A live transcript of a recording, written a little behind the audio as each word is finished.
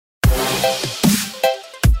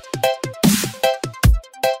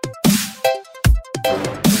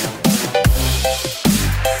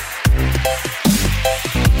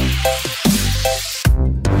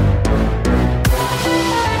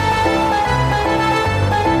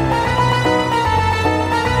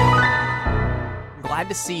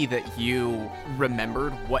to see that you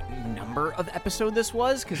remembered what number of episode this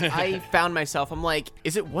was, because I found myself, I'm like,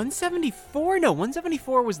 is it 174? No,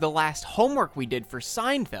 174 was the last homework we did for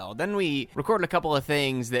Seinfeld. Then we recorded a couple of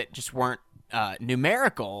things that just weren't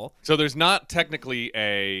numerical. So there's not technically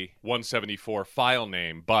a 174 file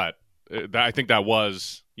name, but I think that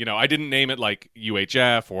was, I didn't name it like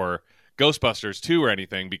UHF or Ghostbusters 2 or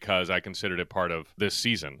anything because I considered it part of this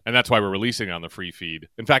season. And that's why we're releasing it on the free feed.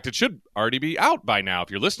 In fact, it should already be out by now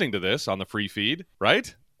if you're listening to this on the free feed,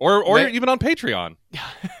 right? Or even on Patreon.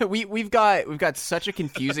 We've got such a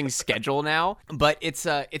confusing schedule now, but it's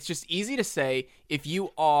just easy to say if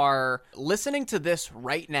you are listening to this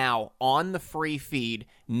right now on the free feed,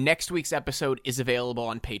 next week's episode is available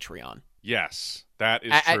on Patreon. Yes, that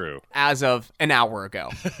is true. As of an hour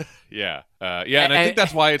ago. Yeah. And I think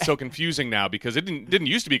that's why it's so confusing now, because it didn't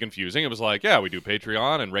used to be confusing. It was like, we do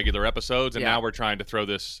Patreon and regular episodes, and now we're trying to throw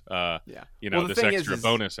this, this extra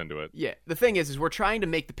bonus into it. Yeah. The thing is we're trying to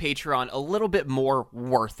make the Patreon a little bit more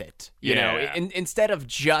worth it. You know, instead of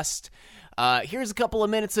just... here's a couple of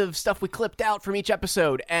minutes of stuff we clipped out from each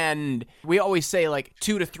episode, and we always say like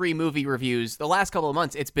 2 to 3 movie reviews. The last couple of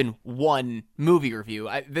months, it's been 1 movie review.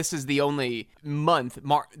 This is the only month,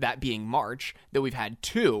 that being March, that we've had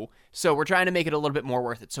 2. So we're trying to make it a little bit more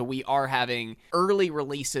worth it. So we are having early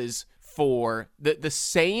releases for the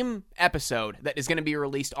same episode that is going to be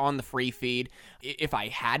released on the free feed. If I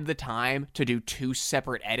had the time to do 2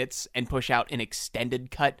 separate edits and push out an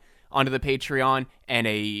extended cut onto the Patreon and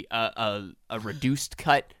a reduced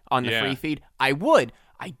cut on the free feed, I would.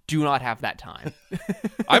 I do not have that time.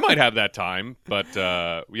 I might have that time, but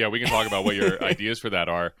we can talk about what your ideas for that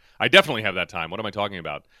are. I definitely have that time. What am I talking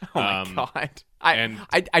about? Oh my God.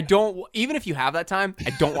 I don't, even if you have that time,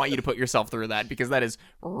 I don't want you to put yourself through that, because that is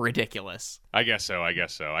ridiculous. I guess so.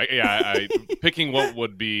 I picking what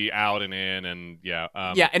would be out and in, and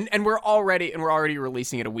and we're already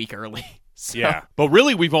releasing it a week early. So. Yeah, but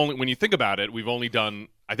really, when you think about it,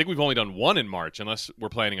 I think we've only done 1 in March, unless we're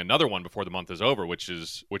planning another one before the month is over, which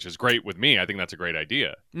is great with me. I think that's a great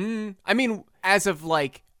idea. I mean, as of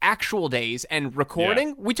like actual days and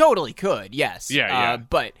recording, we totally could. Yes. Yeah.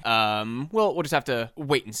 But we'll just have to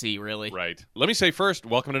wait and see, really. Right. Let me say first,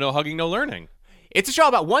 welcome to No Hugging, No Learning. It's a show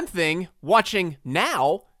about one thing. Watching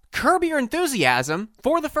now, Curb Your Enthusiasm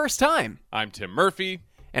for the first time. I'm Tim Murphy,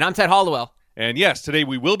 and I'm Ted Hollowell. And yes, today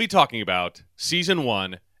we will be talking about Season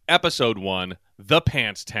 1, Episode 1, The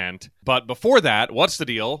Pants Tent. But before that, what's the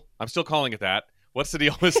deal? I'm still calling it that. What's the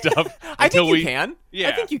deal with stuff? I think you can. Yeah.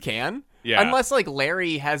 I think you can. Yeah. Unless, like,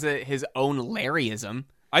 Larry has his own Larryism.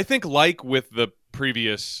 I think, like with the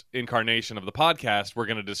previous incarnation of the podcast, we're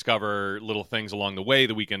going to discover little things along the way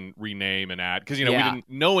that we can rename and add. Because, we didn't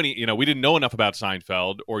know we didn't know enough about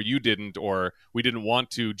Seinfeld, or you didn't, or we didn't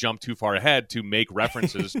want to jump too far ahead to make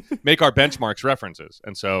references, make our benchmarks references.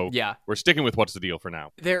 And so we're sticking with what's the deal for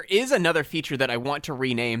now. There is another feature that I want to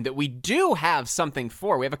rename that we do have something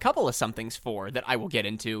for. We have a couple of somethings for that I will get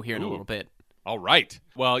into here in a little bit. All right.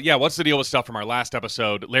 Well, what's the deal with stuff from our last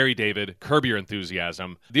episode? Larry David, Curb Your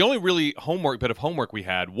Enthusiasm. The only really bit of homework we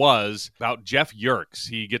had was about Jeff Yerkes.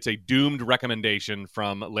 He gets a doomed recommendation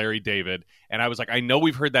from Larry David, and I was like, I know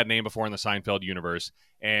we've heard that name before in the Seinfeld universe,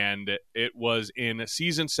 and it was in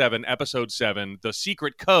Season 7, Episode 7, The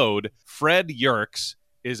Secret Code. Fred Yerkes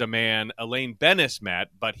is a man Elaine Bennis met,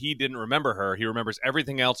 but he didn't remember her. He remembers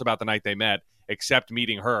everything else about the night they met except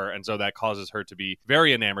meeting her, and so that causes her to be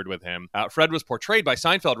very enamored with him. Fred was portrayed by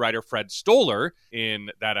Seinfeld writer Fred Stoller in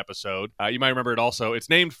that episode. You might remember it also. It's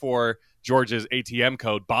named for George's ATM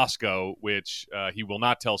code, Bosco, which he will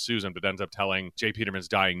not tell Susan, but ends up telling J. Peterman's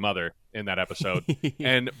dying mother in that episode.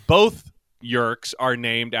 And both Yerkes are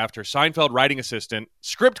named after Seinfeld writing assistant,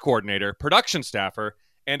 script coordinator, production staffer,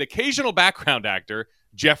 and occasional background actor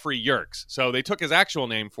Jeffrey Yerkes. So they took his actual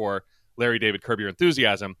name for Larry David, Curb Your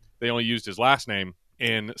Enthusiasm. They only used his last name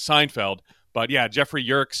in Seinfeld. But Jeffrey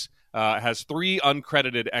Yerkes has 3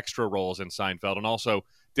 uncredited extra roles in Seinfeld, and also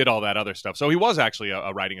did all that other stuff. So he was actually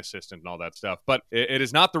a writing assistant and all that stuff. But it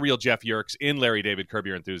is not the real Jeff Yerkes in Larry David, Curb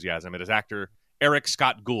Your Enthusiasm. It is actor Eric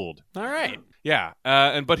Scott Gould. All right. Yeah.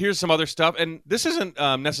 But here's some other stuff. And this isn't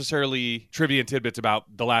necessarily trivia and tidbits about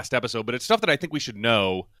the last episode, but it's stuff that I think we should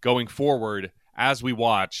know going forward as we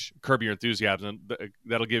watch Curb Your Enthusiasm.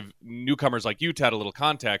 That'll give newcomers like you, Ted, a little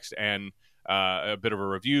context and a bit of a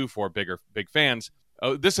review for big fans.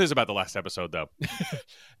 Oh, this is about the last episode, though.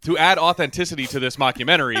 To add authenticity to this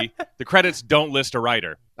mockumentary, the credits don't list a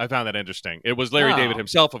writer. I found that interesting. It was Larry David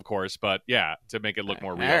himself, of course, but to make it look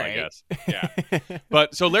more real, I guess. Yeah.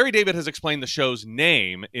 But so Larry David has explained the show's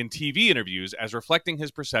name in TV interviews as reflecting his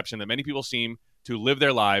perception that many people seem to live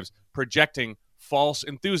their lives projecting false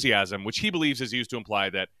enthusiasm, which he believes is used to imply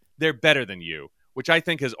that they're better than you, which I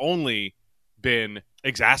think has only been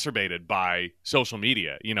exacerbated by social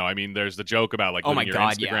media. I mean, there's the joke about like living your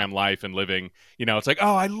Instagram life and living, it's like,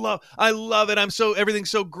 oh, I love it.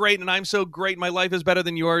 Everything's so great and I'm so great. My life is better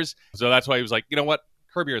than yours. So that's why he was like, you know what?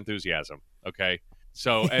 Curb your enthusiasm. Okay.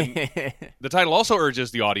 So, and the title also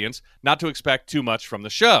urges the audience not to expect too much from the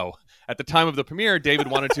show. At the time of the premiere, David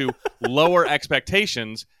wanted to lower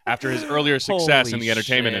expectations after his earlier success in the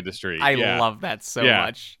entertainment industry. I love that so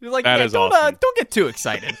much. Like, don't awesome. Don't get too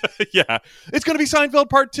excited. Yeah. It's going to be Seinfeld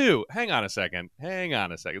Part 2. Hang on a second.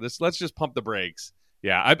 Let's just pump the brakes.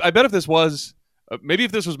 Yeah. I bet if this was... maybe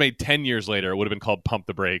if this was made 10 years later, it would have been called Pump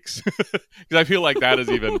the Brakes. Because I feel like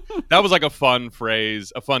that was like a fun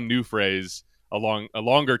phrase, a fun new phrase a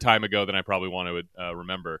longer time ago than I probably want to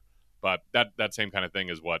remember. But that same kind of thing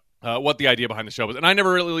is what the idea behind the show was. And I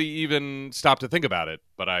never really even stopped to think about it,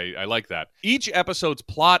 but I like that. Each episode's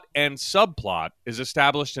plot and subplot is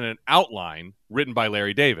established in an outline written by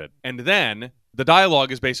Larry David. And then the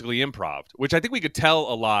dialogue is basically improv, which I think we could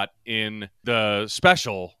tell a lot in the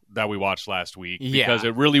special that we watched last week, because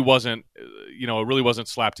it really wasn't,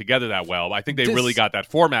 slapped together that well. I think they really got that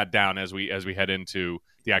format down as we head into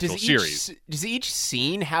the actual series. Does each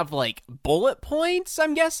scene have like bullet points,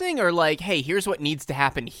 I'm guessing, or like, hey, here's what needs to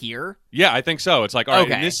happen here? Yeah, I think so. It's like, all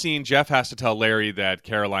right, in this scene, Jeff has to tell Larry that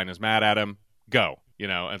Caroline is mad at him. Go,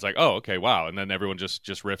 and it's like, oh, okay, wow, and then everyone just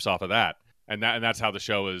riffs off of that. And that's how the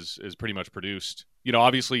show is pretty much produced.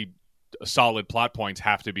 Obviously, solid plot points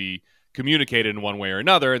have to be communicated in one way or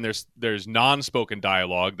another, and there's non-spoken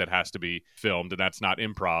dialogue that has to be filmed, and that's not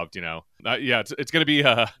improv. It's going to be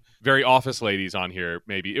very Office Ladies on here,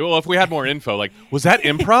 maybe. Well, if we had more info, like, was that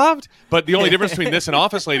improv? But the only difference between this and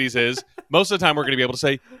Office Ladies is most of the time we're going to be able to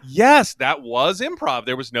say, yes, that was improv.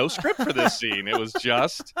 There was no script for this scene. It was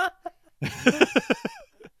just.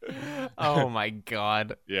 Oh my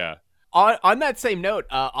God. Yeah. On that same note,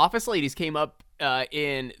 Office Ladies came up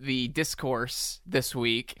in the discourse this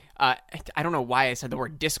week. I don't know why I said the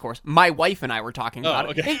word discourse. My wife and I were talking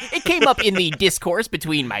about it. It came up in the discourse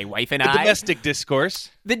between my wife and I. The domestic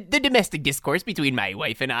discourse. The domestic discourse between my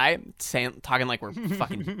wife and I. Talking like we're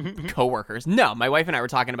fucking coworkers. No, my wife and I were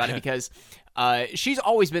talking about it because she's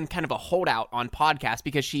always been kind of a holdout on podcasts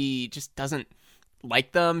because she just doesn't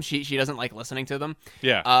like them. She doesn't like listening to them.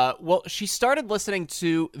 Yeah. Well, she started listening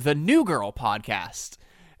to the New Girl podcast.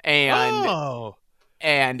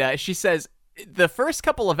 And she says the first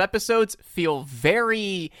couple of episodes feel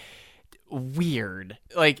very weird.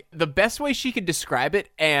 Like, the best way she could describe it,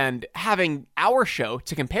 and having our show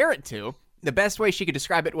to compare it to, the best way she could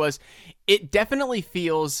describe it was, it definitely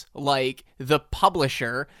feels like the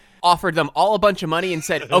publisher offered them all a bunch of money and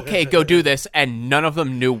said, okay, go do this, and none of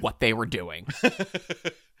them knew what they were doing.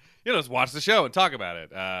 Just watch the show and talk about it.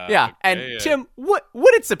 Tim, would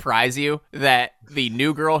it surprise you that the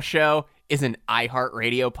New Girl show is an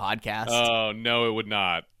iHeartRadio podcast? Oh, no, it would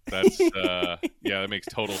not. That's, that makes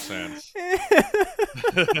total sense.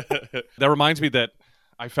 That reminds me that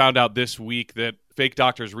I found out this week that Fake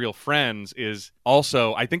Doctors Real Friends is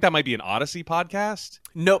also, I think that might be an Odyssey podcast.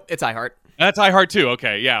 Nope, it's iHeart. That's iHeart too.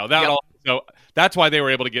 Okay, yeah. So that's why they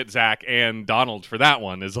were able to get Zach and Donald for that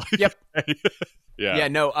one. Is like, yep. Yeah. Yeah,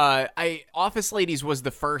 no, Office Ladies was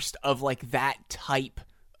the first of like that type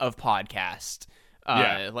of podcast.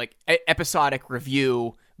 Like episodic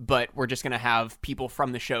review, but we're just going to have people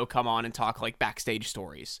from the show come on and talk like backstage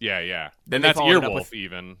stories. Yeah. Then that's Earwolf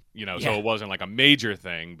even, so it wasn't like a major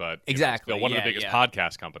thing, but exactly still one of the biggest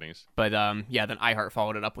podcast companies. But then iHeart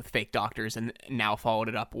followed it up with Fake Doctors and now followed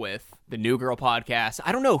it up with the New Girl podcast.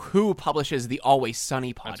 I don't know who publishes the Always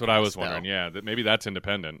Sunny podcast. That's what I was wondering. Yeah, maybe that's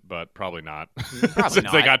independent, but probably not. Probably Since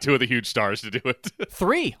not. They got two of the huge stars to do it.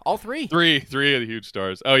 All three. Three of the huge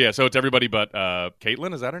stars. Oh yeah, so it's everybody but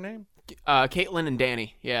Caitlin, is that her name? Caitlin and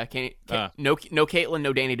Danny. Yeah, no Caitlin,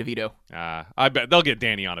 no Danny DeVito. I bet they'll get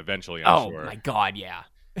Danny on eventually, I'm sure. Oh my God, yeah.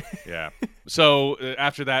 Yeah. So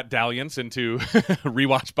after that dalliance into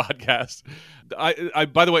rewatch podcast, I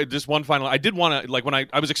by the way, just one final, I did want to, like, when I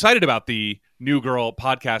was excited about the New Girl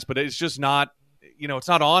podcast, but it's just not, it's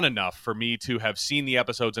not on enough for me to have seen the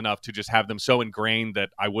episodes enough to just have them so ingrained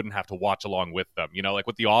that I wouldn't have to watch along with them. Like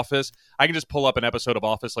with The Office, I can just pull up an episode of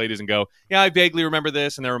Office Ladies and go, yeah, I vaguely remember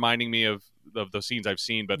this, and they're reminding me of the scenes I've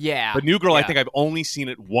seen. But New Girl, I think I've only seen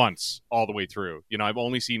it once all the way through. I've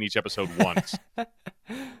only seen each episode once.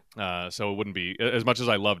 So it wouldn't be, as much as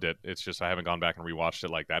I loved it, it's just I haven't gone back and rewatched it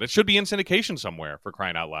like that. It should be in syndication somewhere, for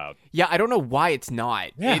crying out loud. Yeah, I don't know why it's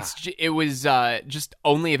not. Yeah. It was just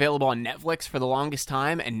only available on Netflix for the longest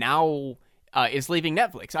time, and now it's leaving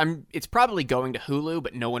Netflix. It's probably going to Hulu,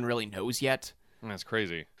 but no one really knows yet. That's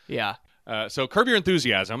crazy. Yeah. So Curb Your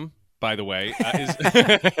Enthusiasm, by the way,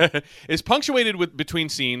 is punctuated between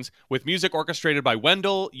scenes with music orchestrated by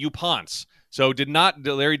Wendell Ponce. So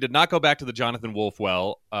Larry did not go back to the Jonathan Wolf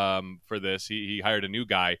well for this. He hired a new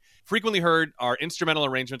guy. Frequently heard are instrumental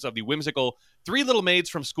arrangements of the whimsical Three Little Maids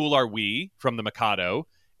from School Are We from the Mikado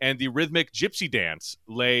and the rhythmic gypsy dance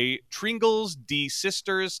Les Tringles de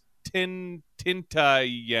Sisters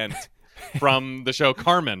Tintayent from the show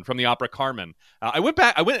Carmen, from the opera Carmen. I went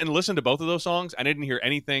and listened to both of those songs. I didn't hear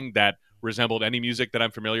anything that resembled any music that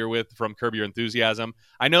I'm familiar with from Curb Your Enthusiasm.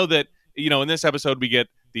 I know that, in this episode we get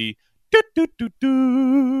the I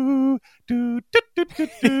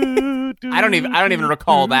don't even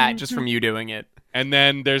recall that just from you doing it. And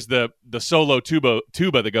then there's the solo tuba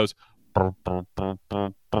that goes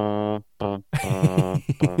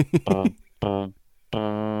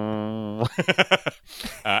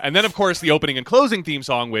and then of course the opening and closing theme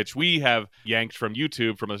song, which we have yanked from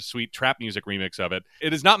YouTube from a sweet trap music remix of it.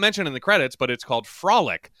 It is not mentioned in the credits, but it's called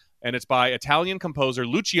Frolic, and it's by Italian composer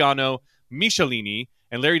Luciano Michelini.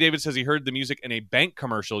 And Larry David says he heard the music in a bank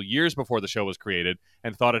commercial years before the show was created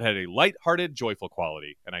and thought it had a lighthearted, joyful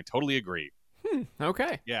quality. And I totally agree.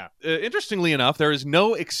 Okay. Yeah. Interestingly enough, there is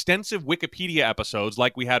no extensive Wikipedia episodes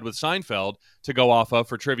like we had with Seinfeld to go off of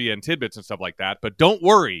for trivia and tidbits and stuff like that. But don't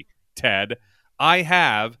worry, Ted.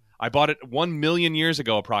 I bought it 1 million years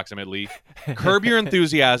ago approximately. Curb Your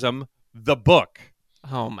Enthusiasm, the book.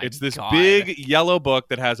 Oh my God. It's this big yellow book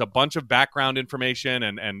that has a bunch of background information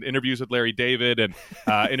and interviews with Larry David and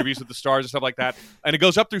interviews with the stars and stuff like that. And it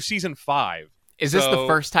goes up through season 5. Is this the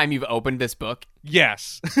first time you've opened this book?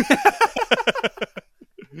 Yes.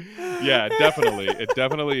 Yeah, definitely. It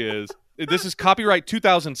definitely is. This is copyright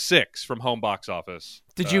 2006 from Home Box Office.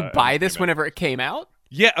 Did you buy this whenever it came out?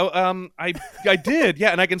 Yeah, I did. Yeah,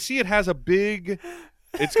 and I can see it has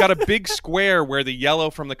it's got a big square where the yellow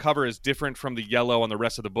from the cover is different from the yellow on the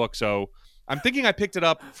rest of the book. So I'm thinking I picked it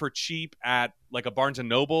up for cheap at like a Barnes &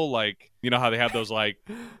 Noble. Like, you know how they have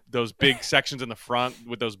those big sections in the front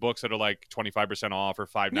with those books that are like 25% off or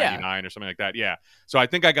 $5.99 or something like that. Yeah. So I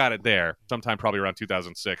think I got it there sometime probably around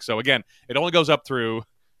 2006. So again, it only goes up through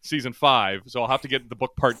season 5, so I'll have to get the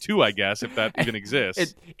book part 2, I guess, if that even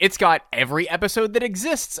exists. It's got every episode that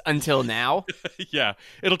exists until now. Yeah,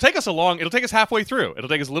 it'll take us halfway through. It'll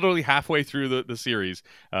take us literally halfway through the series,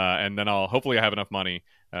 and then hopefully I have enough money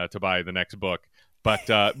to buy the next book. But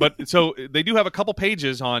so they do have a couple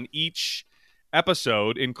pages on each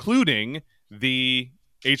episode, including the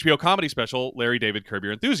HBO comedy special, Larry David Curb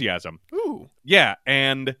Your Enthusiasm. Ooh. Yeah,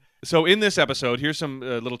 and so in this episode, here's some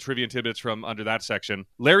little trivia and tidbits from under that section.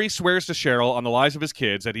 Larry swears to Cheryl on the lives of his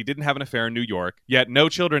kids that he didn't have an affair in New York, yet no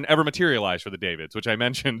children ever materialized for the Davids, which I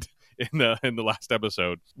mentioned in the last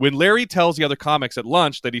episode. When Larry tells the other comics at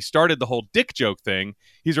lunch that he started the whole dick joke thing,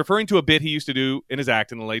 he's referring to a bit he used to do in his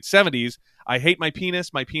act in the late 70s. I hate my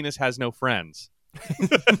penis has no friends.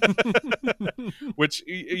 Which,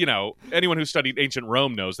 anyone who studied ancient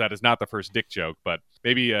Rome knows that is not the first dick joke, but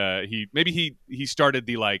maybe he started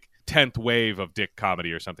the like 10th wave of dick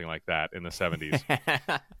comedy or something like that in the 70s.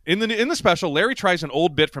 In the special, Larry tries an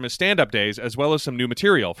old bit from his stand-up days as well as some new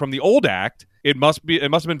material from the old act. It must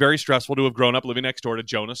have been very stressful to have grown up living next door to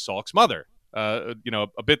Jonas Salk's mother. A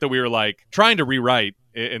bit that we were like trying to rewrite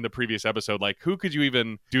in the previous episode. Like, who could you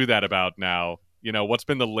even do that about now? What's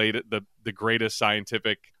been the greatest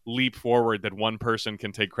scientific leap forward that one person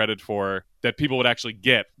can take credit for that people would actually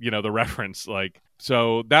get, the reference. Like,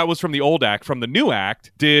 so that was from the old act. From the new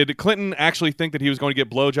act, did Clinton actually think that he was going to get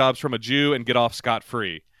blowjobs from a Jew and get off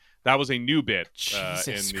scot-free? That was a new bit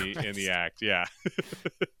in the act. Yeah.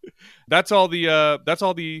 That's all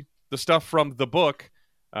the stuff from the book.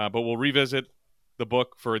 But we'll revisit the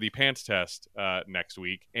book for the pants test next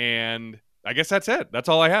week. And I guess that's it. That's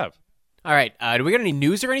all I have. All right. Do we got any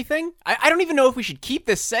news or anything? I don't even know if we should keep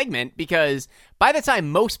this segment because by the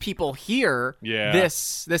time most people hear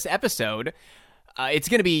this episode, it's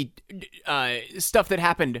going to be stuff that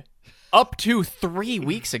happened up to 3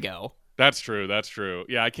 weeks ago. That's true.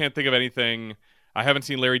 Yeah, I can't think of anything. I haven't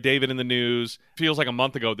seen Larry David in the news. Feels like a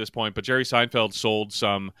month ago at this point, but Jerry Seinfeld sold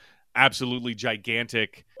some absolutely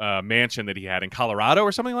gigantic mansion that he had in Colorado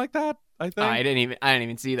or something like that, I think. I didn't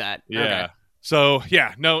even see that. Yeah. Okay. So,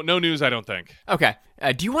 yeah, no news, I don't think. Okay.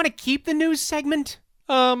 Do you want to keep the news segment?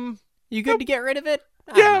 You good to get rid of it?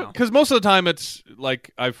 Yeah, because most of the time it's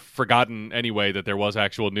like I've forgotten anyway that there was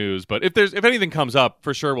actual news. But if anything comes up,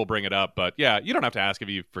 for sure we'll bring it up. But yeah, you don't have to ask if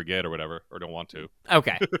you forget or whatever or don't want to.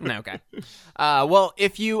 Okay. Okay. Well,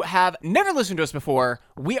 if you have never listened to us before,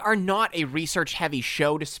 we are not a research-heavy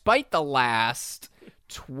show, despite the last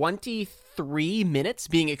 23 minutes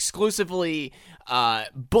being exclusively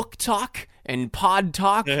book talk and pod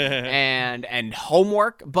talk and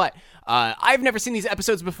homework. But I've never seen these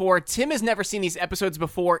episodes before. Tim has never seen these episodes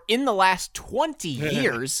before in the last 20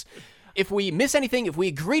 years. If we miss anything, if we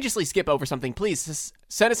egregiously skip over something, please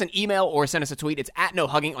send us an email or send us a tweet. It's at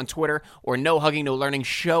NoHugging on Twitter or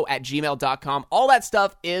nohuggingnolearningshow@gmail.com. All that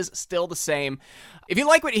stuff is still the same. If you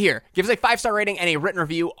like what you hear, give us a 5-star rating and a written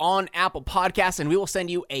review on Apple Podcasts, and we will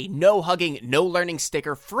send you a No Hugging, No Learning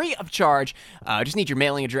sticker free of charge. Just need your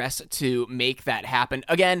mailing address to make that happen.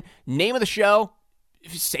 Again, name of the show,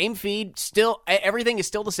 same feed, still everything is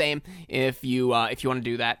still the same if you want to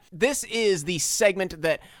do that. This is the segment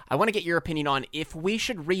that I want to get your opinion on if we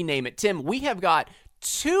should rename it. Tim, we have got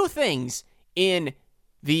 2 things in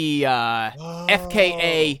the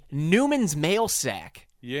FKA Newman's mail sack.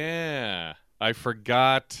 Yeah. I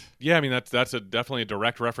forgot. Yeah, I mean that's definitely a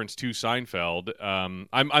direct reference to Seinfeld.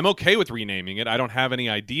 I'm okay with renaming it. I don't have any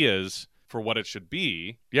ideas for what it should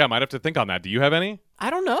be. Yeah, I might have to think on that. Do you have any? I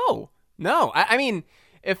don't know. No, I mean,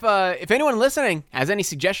 if anyone listening has any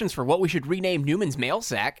suggestions for what we should rename Newman's mail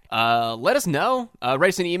sack, let us know. Write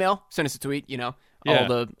us an email, send us a tweet. Yeah.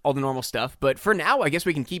 all the normal stuff. But for now, I guess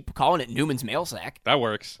we can keep calling it Newman's mail sack. That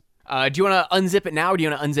works. Do you want to unzip it now, or do you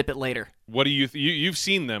want to unzip it later? What do you've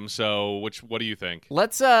seen them? So what do you think?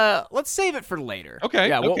 Let's save it for later. Okay.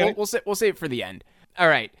 Yeah. Okay. We'll save it for the end. All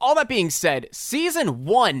right. All that being said, season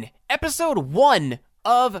 1, episode 1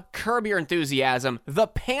 of Curb Your Enthusiasm, The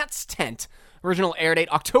Pants Tent. Original air date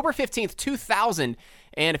October 15th, 2000.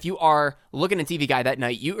 And if you are looking at TV Guide that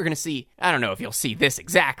night, you are going to see, I don't know if you'll see this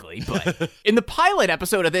exactly, but in the pilot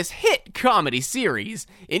episode of this hit comedy series,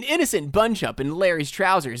 an innocent bunch-up in Larry's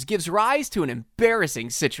trousers gives rise to an embarrassing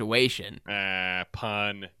situation.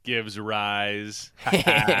 Pun gives rise.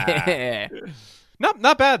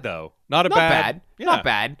 Not bad, though. Not bad. Yeah. Not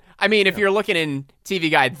bad. I mean, if you're looking in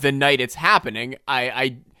TV Guide the night it's happening,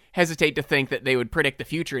 I hesitate to think that they would predict the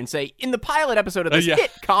future and say, in the pilot episode of this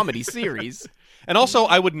hit comedy series. And also,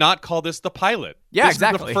 I would not call this the pilot. Yeah, this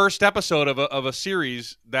exactly. Is the first episode of a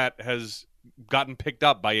series that has gotten picked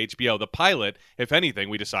up by HBO. The pilot, if anything,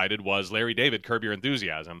 we decided was Larry David, Curb Your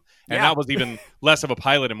Enthusiasm. And that was even less of a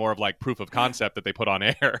pilot and more of like proof of concept that they put on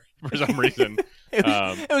air for some reason. It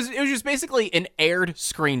was just basically an aired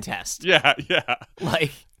screen test. Yeah.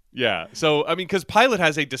 Yeah. So, I mean, because pilot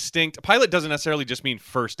doesn't necessarily just mean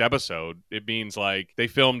first episode. It means like they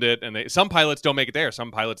filmed it and some pilots don't make it there.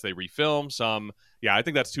 Some pilots they refilm. Some, I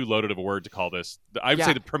think that's too loaded of a word to call this. I would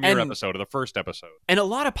say the premiere episode or the first episode. And a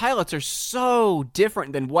lot of pilots are so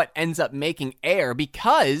different than what ends up making air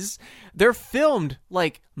because they're filmed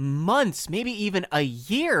like months, maybe even a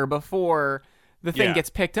year before the thing gets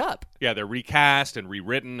picked up. Yeah, they're recast and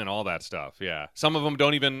rewritten and all that stuff. Yeah. Some of them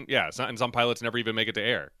don't even, and some pilots never even make it to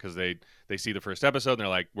air because they see the first episode and they're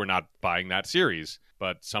like, we're not buying that series.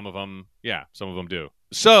 But some of them do.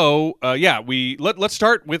 So, let's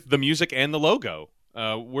start with the music and the logo.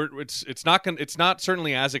 It's not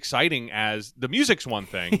certainly as exciting as the music's one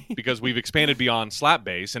thing because we've expanded beyond slap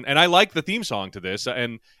bass and I like the theme song to this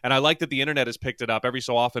and I like that the internet has picked it up every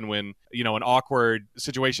so often when an awkward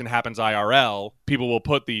situation happens IRL, people will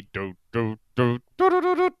put the do do do do do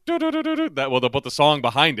do do that they'll put the song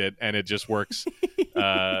behind it and it just works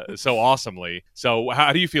so awesomely. So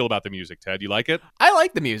how do you feel about the music, Ted? You like it? I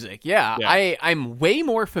like the music. Yeah. I'm way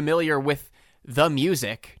more familiar with the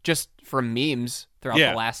music just from memes throughout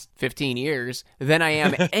the last 15 years than I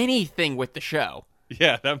am anything with the show.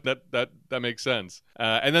 Yeah, that makes sense.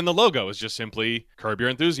 And then the logo is just simply Curb Your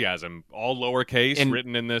Enthusiasm, all lowercase,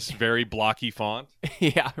 written in this very blocky font.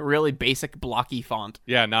 Yeah, really basic blocky font.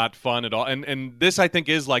 Yeah, not fun at all. And this, I think,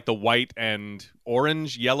 is like the white and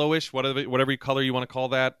orange, yellowish, whatever color you want to call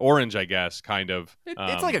that. Orange, I guess, kind of.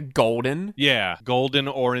 It's like a golden. Yeah, golden,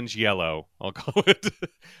 orange, yellow, I'll call it.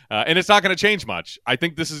 And it's not going to change much. I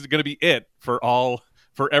think this is going to be it for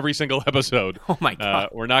every single episode. Oh my God.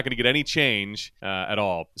 We're not going to get any change at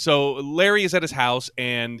all. So Larry is at his house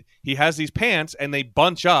and he has these pants and they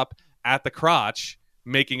bunch up at the crotch,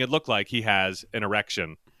 making it look like he has an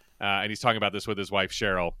erection. And he's talking about this with his wife,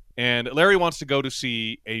 Cheryl. And Larry wants to go to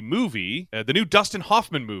see a movie, the new Dustin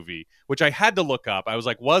Hoffman movie, which I had to look up. I was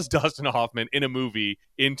like, was Dustin Hoffman in a movie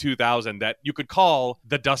in 2000 that you could call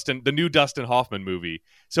the new Dustin Hoffman movie?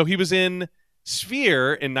 So he was in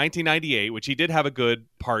Sphere in 1998, which he did have a good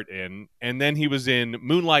part in, and then he was in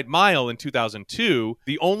Moonlight Mile in 2002.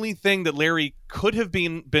 The only thing that Larry could have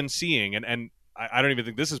been seeing, and I don't even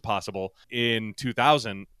think this is possible, in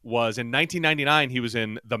 2000 was in 1999 he was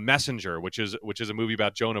in The Messenger, which is a movie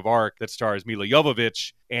about Joan of Arc that stars Mila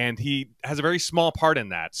Jovovich, and he has a very small part in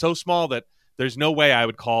that. So small that there's no way I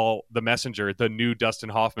would call The Messenger the new Dustin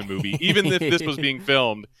Hoffman movie, even if this was being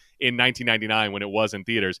filmed in 1999 when it was in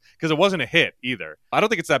theaters, because it wasn't a hit either. I don't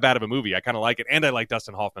think it's that bad of a movie. I kind of like it, and I like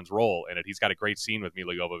Dustin Hoffman's role in it. He's got a great scene with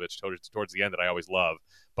Milla Jovovich towards the end that I always love,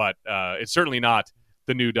 but it's certainly not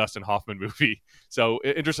the new Dustin Hoffman movie. So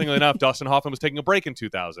interestingly enough, Dustin Hoffman was taking a break in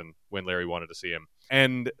 2000 when Larry wanted to see him.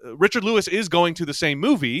 And Richard Lewis is going to the same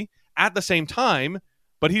movie at the same time,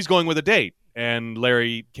 but he's going with a date, and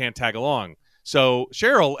Larry can't tag along. So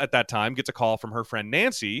Cheryl at that time gets a call from her friend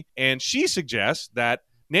Nancy, and she suggests that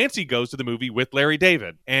Nancy goes to the movie with Larry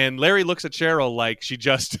David. And Larry looks at Cheryl like she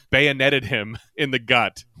just bayoneted him in the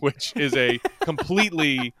gut, which is a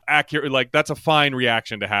completely accurate, like, that's a fine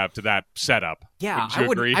reaction to have to that setup. Yeah,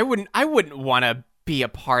 I wouldn't want to be a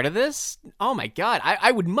part of this. Oh my God.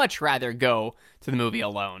 I would much rather go to the movie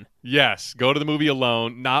alone. Yes, go to the movie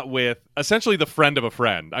alone, not with essentially the friend of a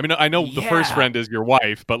friend. I mean, I know the first friend is your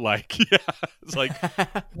wife, but like, yeah, it's like,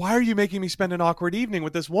 why are you making me spend an awkward evening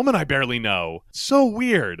with this woman I barely know? So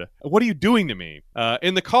weird. What are you doing to me?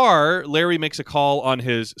 In the car, Larry makes a call on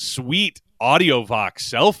his sweet AudioVox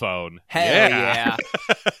cell phone. Hell yeah.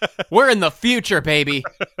 We're in the future, baby.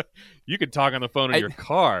 You can talk on the phone in your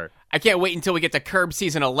car. I can't wait until we get to Curb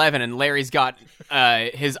season 11 and Larry's got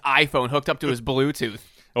his iPhone hooked up to his Bluetooth.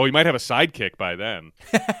 Oh, he might have a sidekick by then.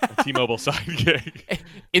 A T-Mobile sidekick.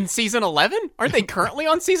 In season 11? Aren't they currently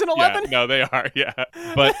on season 11? Yeah, no, they are, yeah.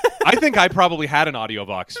 But I think I probably had an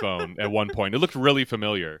AudioVox phone at one point. It looked really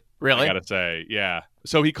familiar. Really? I gotta say, yeah.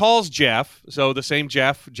 So he calls Jeff. So the same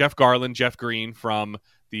Jeff Garland, Jeff Green from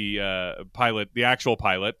the pilot, the actual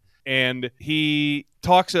pilot. And he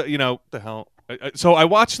talks, what the hell? So I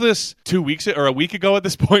watched this 2 weeks or a week ago at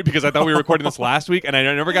this point because I thought we were recording this last week, and I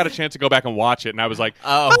never got a chance to go back and watch it. And I was like,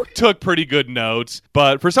 I took pretty good notes,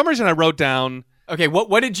 but for some reason I wrote down. Okay,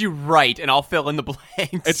 what did you write? And I'll fill in the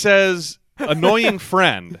blanks. It says annoying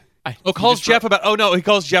friend. He calls Jeff about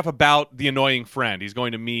the annoying friend. He's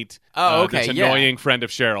going to meet this annoying friend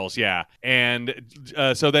of Cheryl's. Yeah, and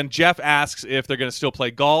so then Jeff asks if they're going to still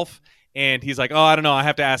play golf, and he's like, "Oh, I don't know. I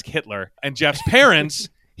have to ask Hitler." And Jeff's parents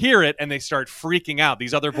hear it, and they start freaking out.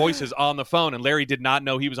 These other voices on the phone, and Larry did not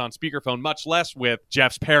know he was on speakerphone, much less with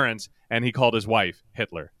Jeff's parents, and he called his wife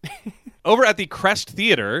Hitler. Over at the Crest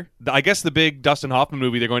Theater, I guess the big Dustin Hoffman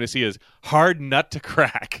movie they're going to see is Hard Nut to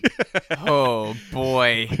Crack. Oh,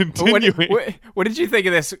 boy. What did you think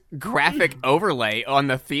of this graphic overlay on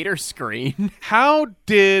the theater screen? How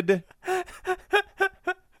does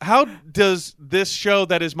this show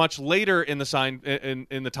that is much later in the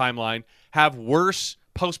timeline have worse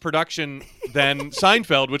post-production than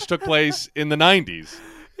Seinfeld, which took place in the 90s?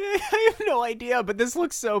 I have no idea, but this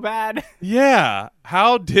looks so bad. Yeah.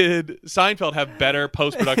 How did Seinfeld have better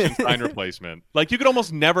post-production sign replacement? Like, you could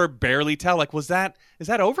almost never barely tell. Like, is that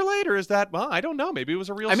overlaid or is that, well, I don't know. Maybe it was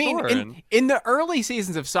a real store. In the early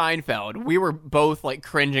seasons of Seinfeld, we were both, like,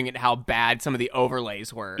 cringing at how bad some of the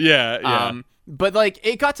overlays were. Yeah. But, like,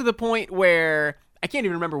 it got to the point where I can't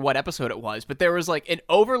even remember what episode it was, but there was like an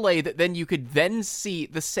overlay that then you could then see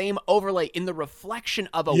the same overlay in the reflection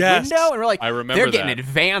of a window, and we're like, I remember they're getting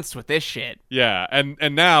advanced with this shit. Yeah, and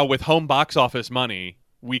now with home box office money,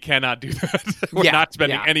 we cannot do that. We're not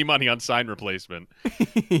spending any money on sign replacement.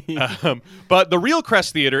 But the real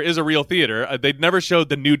Crest Theater is a real theater. They'd never showed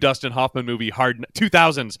the new Dustin Hoffman movie,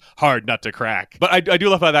 2000's Hard Nut to Crack. But I do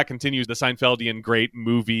love how that continues the Seinfeldian great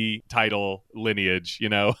movie title lineage. You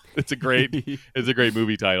know, it's a great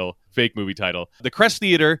movie title, fake movie title. The Crest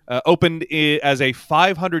Theater opened as a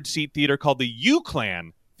 500-seat theater called the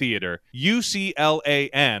UCLan Theater,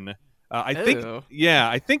 UCLAN.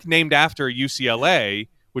 I think named after UCLA,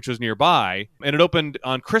 which was nearby, and it opened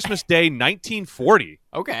on Christmas Day, 1940.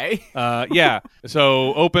 Okay.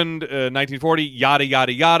 So opened 1940, yada,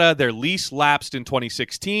 yada, yada. Their lease lapsed in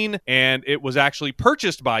 2016, and it was actually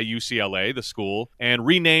purchased by UCLA, the school, and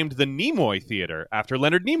renamed the Nimoy Theater after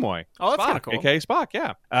Leonard Nimoy. Oh, that's kind of cool. A.K.A. Spock,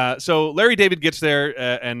 yeah. So Larry David gets there,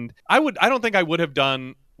 and I don't think I would have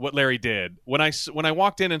done what Larry did. When I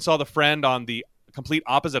walked in and saw the friend on the complete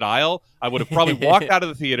opposite aisle, I would have probably walked out of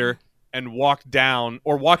the theater and walked down,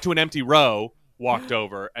 or walked to an empty row, walked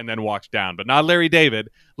over, and then walked down. But not Larry David.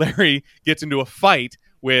 Larry gets into a fight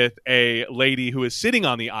with a lady who is sitting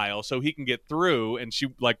on the aisle so he can get through, and she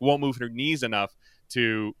won't move her knees enough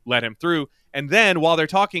to let him through. And then while they're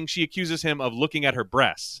talking, she accuses him of looking at her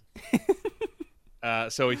breasts.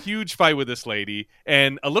 So a huge fight with this lady,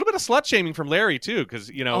 and a little bit of slut shaming from Larry too, because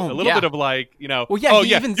bit of you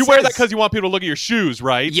wear that because you want people to look at your shoes,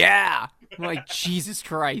 right? Yeah, I'm like, Jesus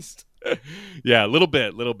Christ. Yeah, a little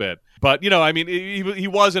bit. But he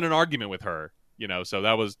was in an argument with her. So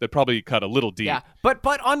that probably cut a little deep. Yeah,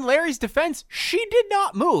 but on Larry's defense, she did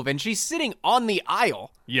not move, and she's sitting on the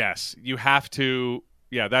aisle. Yes, you have to.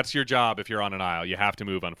 Yeah, that's your job if you're on an aisle. You have to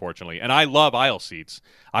move, unfortunately. And I love aisle seats.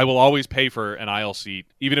 I will always pay for an aisle seat,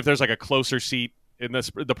 even if there's like a closer seat. And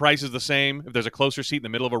the price is the same. If there's a closer seat in the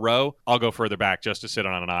middle of a row, I'll go further back just to sit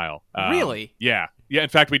on an aisle. Really? Yeah. In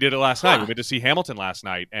fact, we did it last night. We went to see Hamilton last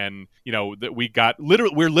night, and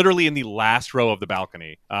we're literally in the last row of the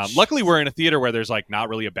balcony. Luckily, we're in a theater where there's like not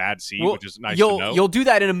really a bad seat, which is nice to know. You'll do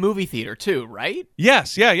that in a movie theater too, right?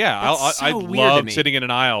 Yes. Yeah. I weird love to me. sitting in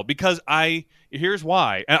an aisle because here's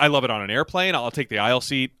why. And I love it on an airplane. I'll take the aisle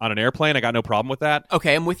seat on an airplane. I got no problem with that.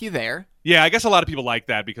 Okay, I'm with you there. Yeah, I guess a lot of people like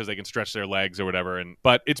that because they can stretch their legs or whatever.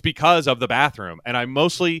 But it's because of the bathroom. And I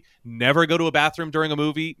mostly never go to a bathroom during a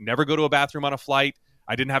movie, never go to a bathroom on a flight.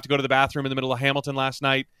 I didn't have to go to the bathroom in the middle of Hamilton last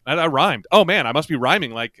night. I rhymed. Oh, man, I must be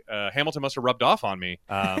rhyming. Like Hamilton must have rubbed off on me.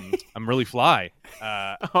 I'm really fly.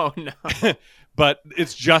 Oh, no. But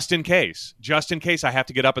it's just in case. Just in case I have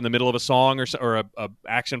to get up in the middle of a song or a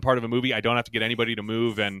action part of a movie. I don't have to get anybody to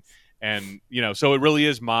move. And so it really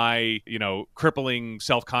is my, crippling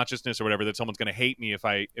self-consciousness or whatever that someone's going to hate me if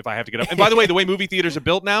I have to get up. And by the way, the way movie theaters are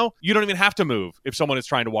built now, you don't even have to move if someone is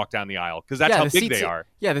trying to walk down the aisle because that's how big they are.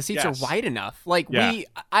 Yeah, the seats are wide enough. Like the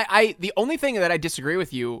only thing that I disagree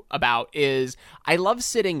with you about is I love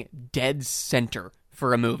sitting dead center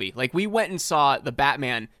for a movie. Like we went and saw The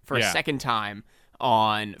Batman for a second time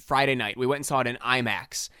on Friday night. We went and saw it in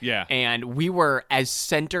IMAX. Yeah. And we were as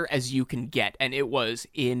center as you can get, and it was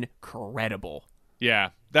incredible. Yeah.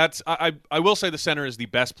 That's I will say the center is the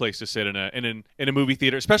best place to sit in a movie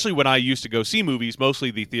theater, especially when I used to go see movies. Mostly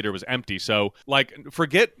the theater was empty. So like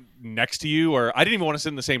forget next to you, or I didn't even want to sit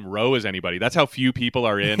in the same row as anybody. That's how few people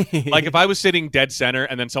are in. Like if I was sitting dead center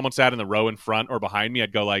and then someone sat in the row in front or behind me,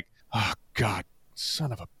 I'd go like, oh God,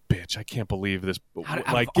 son of a bitch, I can't believe this.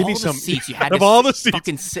 Give me some seats. You had to all the seats.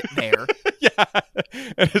 Fucking sit there. Yeah,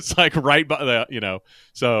 and it's like right by the,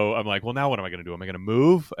 So I'm like, well, now what am I going to do? Am I going to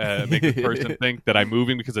move? Make the person think that I'm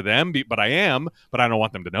moving because of them? But I am. But I don't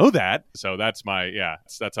want them to know that. So that's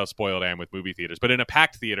that's how spoiled I am with movie theaters. But in a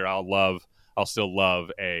packed theater, I'll still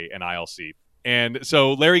love an aisle seat. And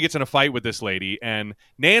so Larry gets in a fight with this lady, and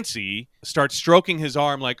Nancy starts stroking his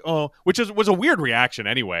arm like, oh, which was a weird reaction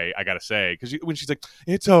anyway, I got to say, because when she's like,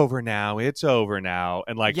 it's over now, and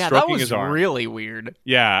like stroking his arm. That was really weird.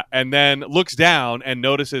 Yeah, and then looks down and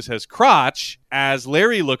notices his crotch as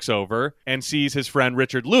Larry looks over and sees his friend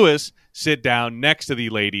Richard Lewis sit down next to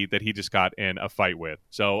the lady that he just got in a fight with.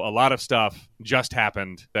 So a lot of stuff just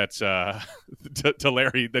happened that's to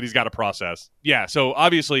Larry that he's got to process. Yeah, so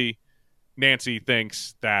obviously Nancy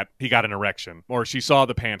thinks that he got an erection, or she saw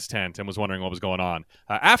the pants tent and was wondering what was going on.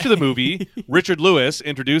 After the movie, Richard Lewis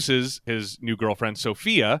introduces his new girlfriend,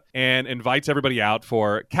 Sophia, and invites everybody out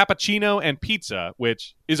for cappuccino and pizza,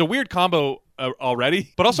 which is a weird combo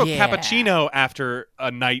already, but also cappuccino after a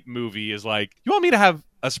night movie is like, you want me to have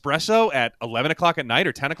espresso at 11 o'clock at night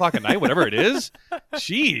or 10 o'clock at night, whatever it is?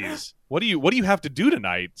 Jeez. What do you have to do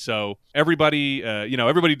tonight? So everybody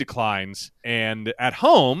declines. And at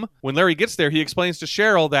home, when Larry gets there, he explains to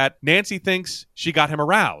Cheryl that Nancy thinks she got him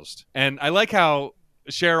aroused. And I like how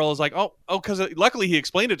Cheryl is like, oh, because luckily he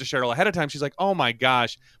explained it to Cheryl ahead of time. She's like, oh my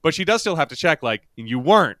gosh. But she does still have to check, like, you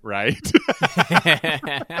weren't, right?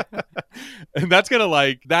 And that's going to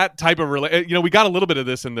like that type of, we got a little bit of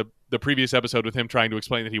this in the previous episode with him trying to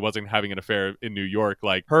explain that he wasn't having an affair in New York.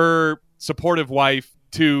 Like her supportive wife,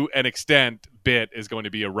 to an extent, bit is going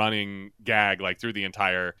to be a running gag like through the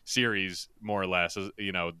entire series, more or less.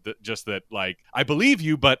 Just that, like, I believe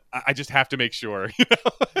you, but I just have to make sure.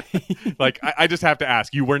 Like I just have to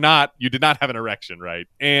ask. You did not have an erection, right?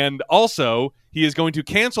 And also, he is going to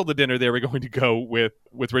cancel the dinner they were going to go with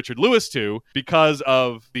Richard Lewis to because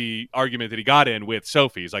of the argument that he got in with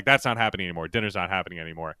Sophie. He's like, that's not happening anymore. Dinner's not happening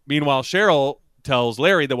anymore. Meanwhile, Cheryl tells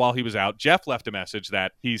Larry that while he was out, Jeff left a message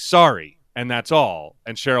that he's sorry. And that's all.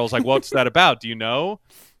 And Cheryl's like, what's that about? Do you know?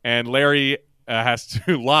 And Larry has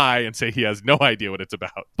to lie and say he has no idea what it's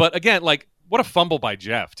about. But again, like, what a fumble by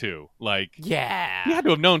Jeff, too. Like, yeah, he had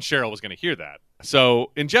to have known Cheryl was going to hear that.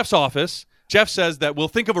 So in Jeff's office, Jeff says that we'll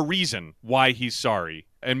think of a reason why he's sorry.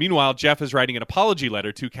 And meanwhile, Jeff is writing an apology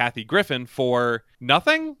letter to Kathy Griffin for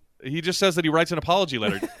nothing. He just says that he writes an apology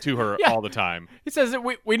letter to her all the time. He says that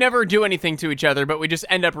we never do anything to each other, but we just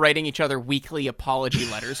end up writing each other weekly apology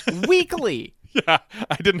letters. Weekly! Yeah,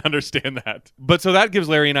 I didn't understand that. But so that gives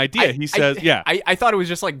Larry an idea. He says, I thought it was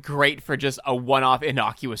just like great for just a one-off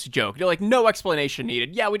innocuous joke. You're like, no explanation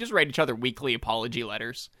needed. Yeah, we just write each other weekly apology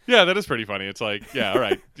letters. Yeah, that is pretty funny. It's like, yeah, all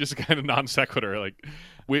right. Just a kind of non sequitur. Like,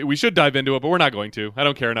 we should dive into it, but we're not going to. I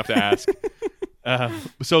don't care enough to ask.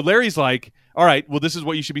 So Larry's like, all right, well, this is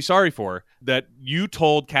what you should be sorry for, that you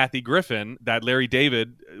told Kathy Griffin that Larry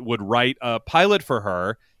David would write a pilot for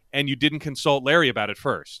her, and you didn't consult Larry about it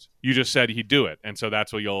first. You just said he'd do it. And so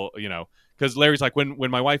that's what because Larry's like,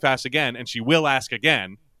 when my wife asks again, and she will ask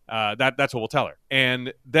again, that's what we'll tell her.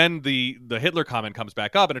 And then the Hitler comment comes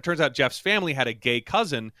back up, and it turns out Jeff's family had a gay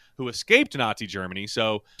cousin who escaped Nazi Germany.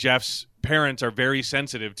 So Jeff's parents are very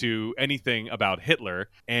sensitive to anything about Hitler.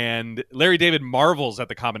 And Larry David marvels at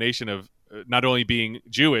the combination of not only being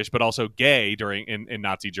Jewish, but also gay in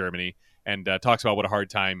Nazi Germany, and talks about what a hard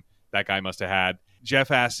time that guy must have had.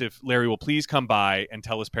 Jeff asks if Larry will please come by and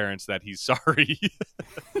tell his parents that he's sorry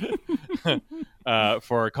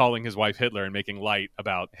for calling his wife Hitler and making light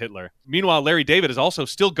about Hitler. Meanwhile, Larry David is also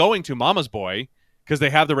still going to Mama's Boy because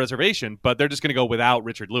they have the reservation, but they're just going to go without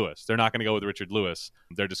Richard Lewis. They're not going to go with Richard Lewis.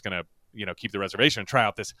 They're just going to keep the reservation and try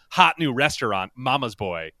out this hot new restaurant, Mama's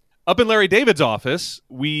Boy. Up in Larry David's office,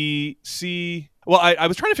 we see... Well, I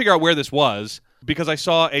was trying to figure out where this was, because I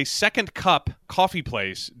saw a Second Cup coffee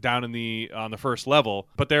place down on the first level,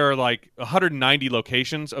 but there are like 190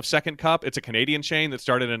 locations of Second Cup. It's a Canadian chain that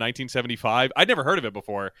started in 1975. I'd never heard of it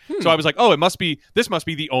before. So I was like, oh, this must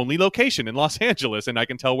be the only location in Los Angeles, and I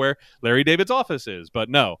can tell where Larry David's office is. But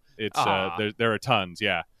no, it's there are tons,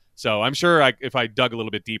 yeah. So I'm sure if I dug a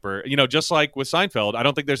little bit deeper, just like with Seinfeld, I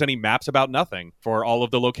don't think there's any maps about nothing for all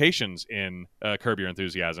of the locations in Curb Your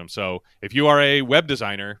Enthusiasm. So if you are a web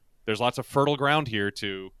designer, there's lots of fertile ground here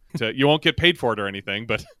to you won't get paid for it or anything,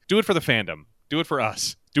 but do it for the fandom. Do it for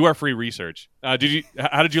us. Do our free research. How did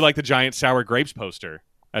you like the giant sour grapes poster?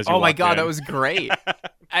 Oh my God, that was great.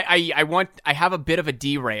 I have a bit of a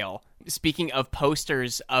derail. Speaking of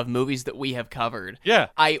posters of movies that we have covered. Yeah.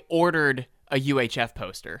 I ordered a UHF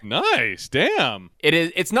poster. Nice. Damn.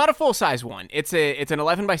 It's not a full-size one. It's an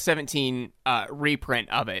 11 by 17 reprint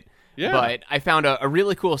of it. Yeah. But I found a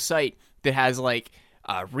really cool site that has like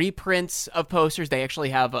reprints of posters. They actually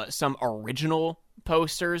have some original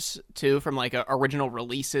posters too from like original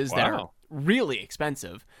releases that are really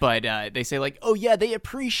expensive. But they say like, oh yeah, they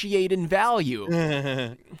appreciate in value.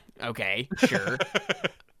 Okay, sure.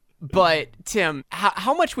 But Tim,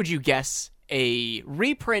 how much would you guess a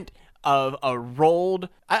reprint of a rolled...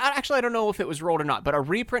 Actually, I don't know if it was rolled or not, but a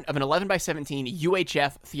reprint of an 11 by 17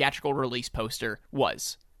 UHF theatrical release poster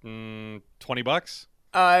was? $20?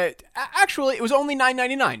 Actually, it was only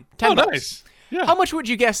 $9.99. $10. Nice. Yeah. How much would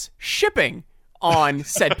you guess shipping on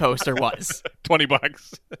said poster was? $20.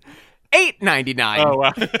 $8.99. Oh,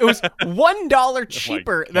 wow. It was $1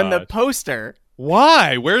 cheaper than the poster.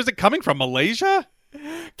 Why? Where is it coming from? Malaysia?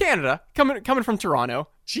 Canada. Coming from Toronto.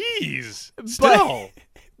 Jeez. Still.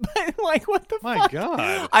 But like, what the fuck? My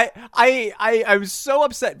God. I was so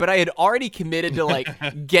upset, but I had already committed to like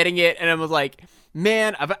getting it, and I was like,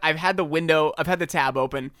 man, I've had the tab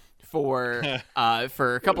open for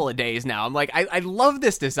a couple of days now. I'm like, I love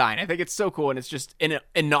this design. I think it's so cool, and it's just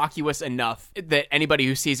innocuous enough that anybody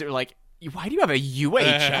who sees it are like, why do you have a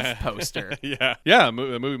UHF poster? Yeah. The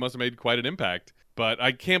movie must have made quite an impact. But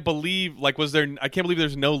I can't believe, I can't believe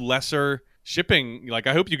there's no lesser shipping. Like,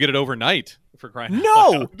 I hope you get it overnight, for crying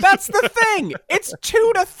out loud. That's the thing. It's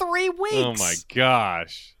 2 to 3 weeks. Oh my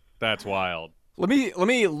gosh. That's wild. Let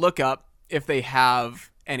me look up if they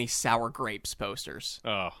have any sour grapes posters.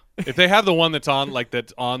 Oh. If they have the one that's on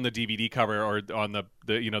the DVD cover or on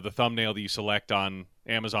the thumbnail that you select on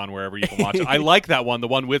Amazon, wherever you can watch it. I like that one, the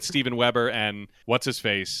one with Steven Weber and what's his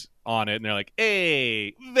face on it, and they're like,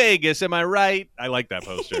 "Hey, Vegas, am I right?" I like that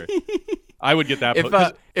poster. I would get that.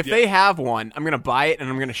 If they have one, I'm gonna buy it and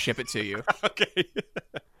I'm gonna ship it to you. Okay.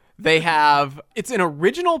 It's an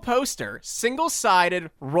original poster,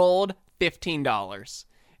 single-sided, rolled, $15.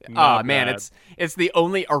 Not man, bad. it's the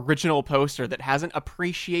only original poster that hasn't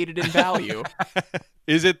appreciated in value.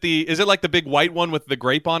 Is it like the big white one with the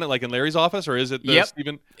grape on it, like in Larry's office, or is it the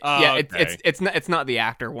Steven? Yeah, okay. it's not the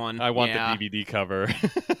actor one. I want the DVD cover.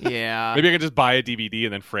 Yeah, maybe I can just buy a DVD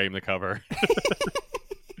and then frame the cover.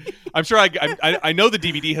 I'm sure I know the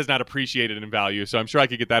DVD has not appreciated in value, so I'm sure I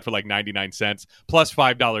could get that for like 99 cents plus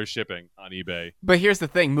 $5 shipping on eBay. But here's the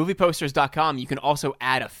thing, movieposters.com, you can also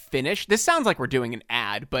add a finish. This sounds like we're doing an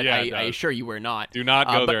ad, but yeah, I assure you we're not. Do not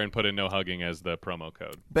go there and put in no hugging as the promo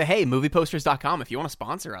code. But hey, movieposters.com, if you want to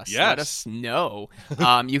sponsor us, yes. let us know.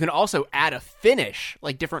 You can also add a finish,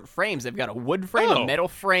 like different frames. They've got a wood frame, a metal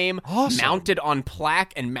frame, awesome. Mounted on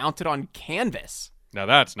plaque and mounted on canvas. Now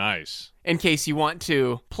that's nice. In case you want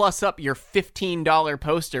to plus up your $15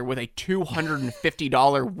 poster with a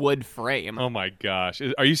 $250 wood frame. Oh my gosh.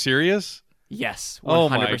 Are you serious? Yes, 100% oh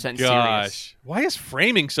my gosh. serious. Why is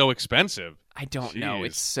framing so expensive? I don't know.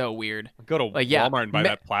 It's so weird. Go to Walmart and buy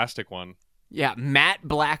that plastic one. Yeah, matte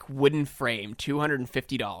black wooden frame,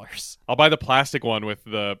 $250. I'll buy the plastic one with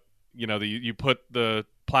the, you put the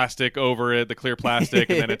plastic over it, the clear plastic,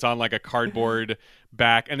 and then it's on like a cardboard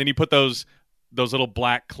back, and then you put those little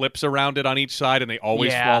black clips around it on each side, and they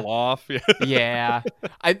always fall off. Yeah.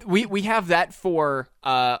 We have that for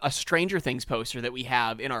a Stranger Things poster that we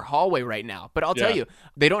have in our hallway right now. But I'll tell you,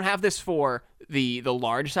 they don't have this for the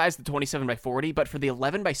large size, the 27 by 40, but for the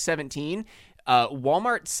 11 by 17,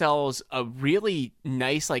 Walmart sells a really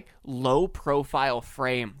nice, like, low-profile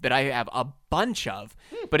frame that I have a bunch of,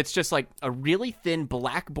 but it's just like a really thin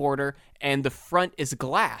black border, and the front is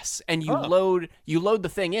glass, and you load the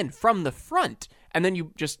thing in from the front, and then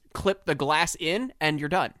you just clip the glass in, and you're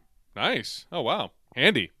done. Nice. Oh wow,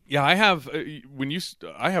 handy. Yeah, I have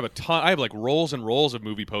I have a ton. I have like rolls and rolls of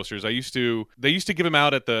movie posters. They used to give them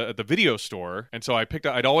out at the video store, and so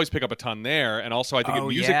I'd always pick up a ton there. And also, I think at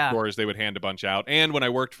music stores they would hand a bunch out. And when I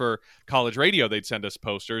worked for college radio, they'd send us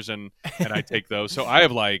posters, and I'd take those. So I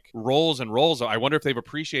have like rolls and rolls. I wonder if they've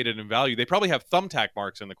appreciated in value. They probably have thumbtack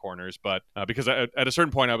marks in the corners, but because at a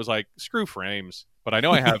certain point I was like, screw frames. But I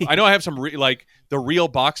know I have some like the real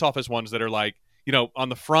box office ones that are like, on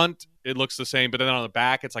the front, it looks the same, but then on the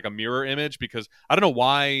back, it's like a mirror image, because I don't know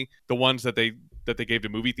why the ones that they gave to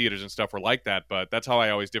movie theaters and stuff were like that, but that's how I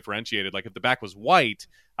always differentiated. Like, if the back was white,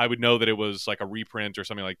 I would know that it was like a reprint or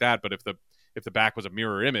something like that, but if the back was a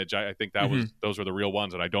mirror image, I think that those were the real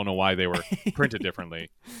ones, and I don't know why they were printed differently,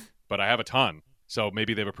 but I have a ton. So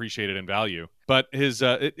maybe they've appreciated in value. But his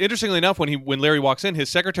interestingly enough, when Larry walks in, his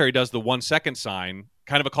secretary does the 1 second sign,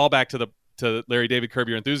 kind of a callback to Larry David, Curb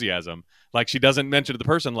Your Enthusiasm. Like, she doesn't mention to the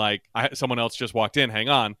person, like, someone else just walked in, hang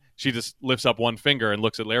on. She just lifts up one finger and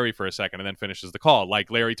looks at Larry for a second and then finishes the call, like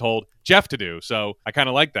Larry told Jeff to do. So I kind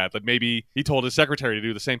of like that maybe he told his secretary to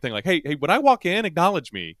do the same thing, like, hey, when I walk in,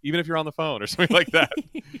 acknowledge me, even if you're on the phone or something like that.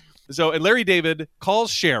 So, and Larry David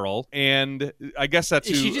calls Cheryl, and I guess that's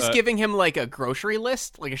Is she just giving him like a grocery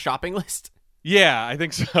list, like a shopping list? Yeah, I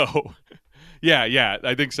think so. Yeah,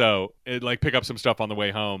 I think so. It, like, pick up some stuff on the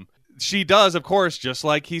way home. She does, of course, just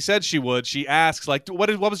like he said she would. She asks, like, what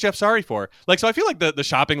was Jeff sorry for? Like, so I feel like the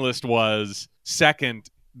shopping list was second.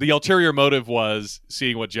 The ulterior motive was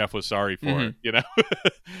seeing what Jeff was sorry for,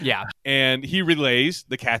 Yeah. And he relays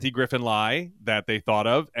the Kathy Griffin lie that they thought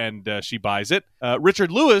of, and she buys it. Richard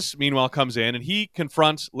Lewis, meanwhile, comes in, and he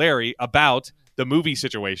confronts Larry about the movie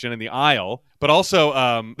situation in the aisle. But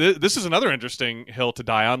also, this is another interesting hill to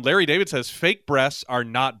die on. Larry David says fake breasts are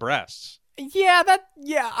not breasts. Yeah,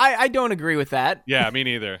 I don't agree with that. Yeah, me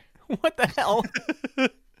neither. What the hell?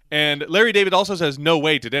 And Larry David also says, no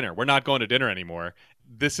way to dinner. We're not going to dinner anymore.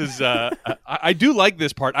 This is, I do like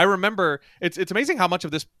this part. I remember, it's amazing how much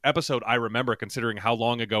of this episode I remember, considering how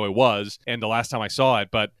long ago it was and the last time I saw it.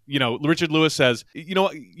 But, Richard Lewis says,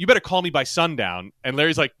 you better call me by sundown. And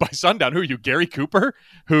Larry's like, by sundown? Who are you, Gary Cooper?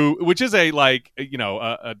 Which is a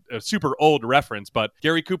super old reference. But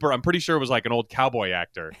Gary Cooper, I'm pretty sure, was like an old cowboy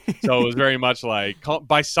actor. So it was very much like,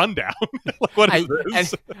 by sundown. Like, what is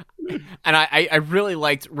this? And I really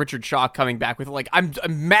liked Richard Shaw coming back with, like, I'm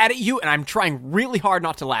mad at you and I'm trying really hard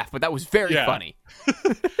not to laugh, but that was very funny.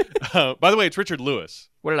 By the way, it's Richard Lewis.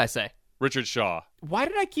 What did I say? Richard Shaw. Why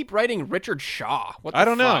did I keep writing Richard Shaw? What the I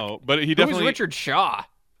don't fuck? know, but he definitely... Who's Richard Shaw?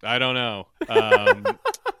 I don't know.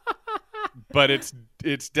 But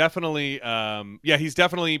it's definitely he's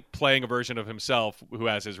definitely playing a version of himself who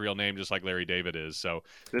has his real name, just like Larry David is. So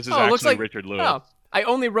this is actually Richard Lewis. Oh, I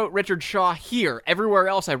only wrote Richard Shaw here. Everywhere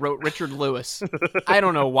else I wrote Richard Lewis. I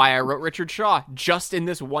don't know why I wrote Richard Shaw just in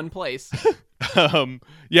this one place. He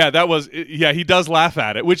does laugh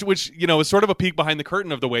at it, which is sort of a peek behind the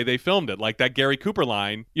curtain of the way they filmed it. Like that Gary Cooper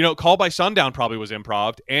line, Call by Sundown probably was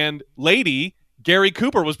improv, and Lady, Gary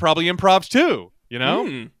Cooper was probably improv too,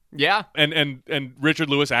 Yeah. And Richard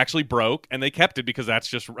Lewis actually broke, and they kept it because that's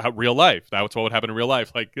just real life. That's what would happen in real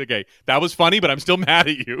life. Like, okay, that was funny, but I'm still mad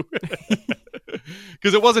at you.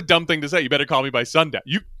 Because it was a dumb thing to say. You better call me by sundown.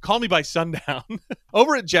 You call me by sundown.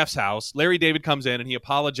 Over at Jeff's house, Larry David comes in and he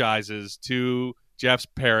apologizes to Jeff's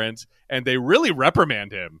parents, and they really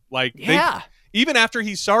reprimand him. Like, even after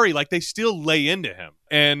he's sorry, like, they still lay into him.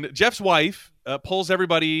 And Jeff's wife pulls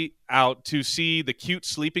everybody out to see the cute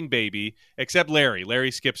sleeping baby, except Larry.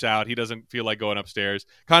 Larry skips out. He doesn't feel like going upstairs.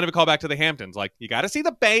 Kind of a callback to the Hamptons. Like, you got to see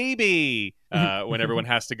the baby when everyone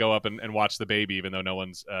has to go up and watch the baby, even though no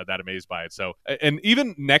one's that amazed by it. So, and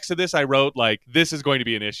even next to this, I wrote, like, this is going to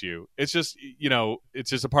be an issue. It's just, it's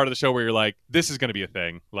just a part of the show where you're like, this is going to be a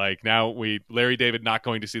thing. Like, now Larry David not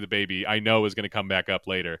going to see the baby, I know is going to come back up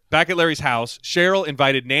later. Back at Larry's house, Cheryl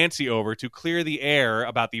invited Nancy over to clear the air her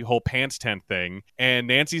about the whole pants tent thing. And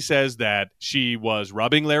Nancy says that she was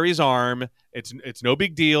rubbing Larry's arm. It's no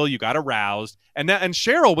big deal. You got aroused. And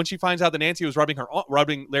Cheryl, when she finds out that Nancy was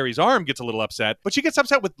rubbing Larry's arm, gets a little upset. But she gets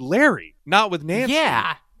upset with Larry, not with Nancy.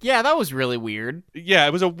 Yeah, that was really weird. Yeah,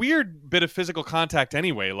 it was a weird bit of physical contact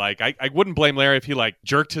anyway. Like, I wouldn't blame Larry if he, like,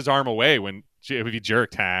 jerked his arm away if he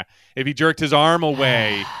jerked his arm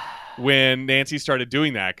away when Nancy started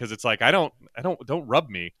doing that, because it's like, don't rub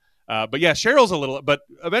me. But yeah, Cheryl's a little, but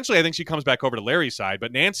eventually I think she comes back over to Larry's side,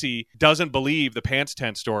 but Nancy doesn't believe the pants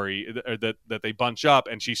tent story that they bunch up,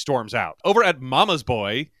 and she storms out. Over at Mama's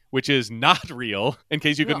Boy, which is not real, in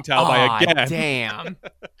case you couldn't tell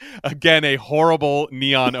again, a horrible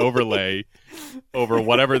neon overlay over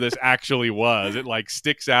whatever this actually was. It like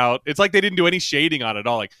sticks out. It's like they didn't do any shading on it at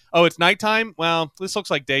all. Like, oh, it's nighttime? Well, this looks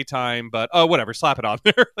like daytime, but oh, whatever, slap it on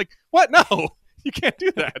there. Like, what? No, you can't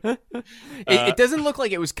do that. It doesn't look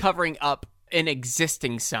like it was covering up an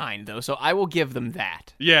existing sign, though, so I will give them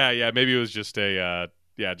that. Yeah, maybe it was just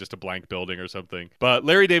just a blank building or something. But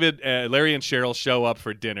Larry and Cheryl show up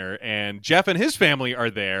for dinner, and Jeff and his family are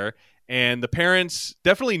there, and the parents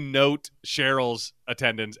definitely note Cheryl's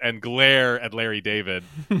attendance and glare at Larry David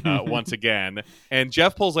once again. And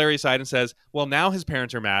Jeff pulls Larry aside and says, well, now his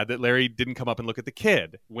parents are mad that Larry didn't come up and look at the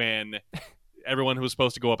kid when everyone who was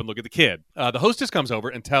supposed to go up and look at the kid. The hostess comes over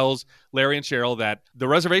and tells Larry and Cheryl that the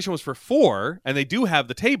reservation was for 4, and they do have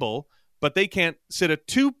the table, but they can't sit at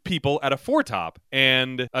 2 people at a 4-top,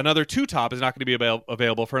 and another 2-top is not going to be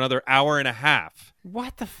available for another hour and a half.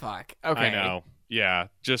 What the fuck? Okay. I know. Yeah,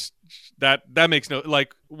 just that makes no,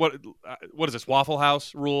 like, what is this, Waffle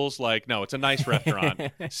House rules? Like, no, it's a nice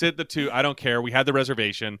restaurant. Sit the 2. I don't care. We had the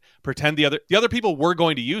reservation. Pretend the other people were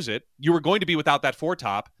going to use it. You were going to be without that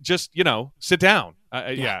 4-top. Just, sit down.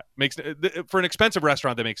 Makes for an expensive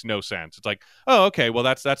restaurant that makes no sense. It's like, oh, okay, well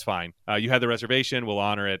that's fine. You had the reservation, we'll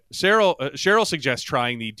honor it. Cheryl suggests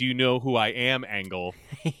trying the "Do you know who I am?" angle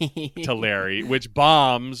to Larry, which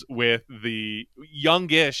bombs with the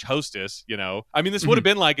youngish hostess. I mean, this would have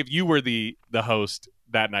been like if you were the host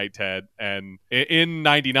that night, Ted, and in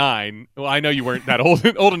 99, well, I know you weren't that old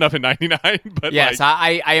enough in 99, but yes,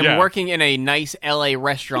 I am working in a nice LA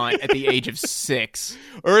restaurant at the age of 6.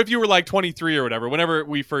 Or if you were like 23 or whatever, whenever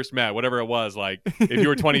we first met, whatever it was, like if you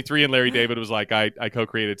were 23 and Larry David was like, I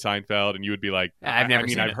co-created Seinfeld, and you would be like, I've never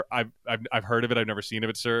seen it. I've heard of it, I've never seen of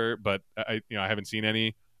it, sir, but I haven't seen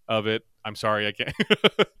any of it. I'm sorry, I can't.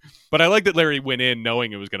 But I like that Larry went in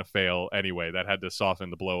knowing it was going to fail anyway. That had to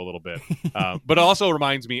soften the blow a little bit. But it also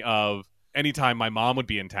reminds me of anytime my mom would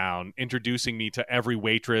be in town, introducing me to every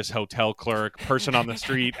waitress, hotel clerk, person on the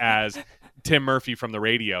street as Tim Murphy from the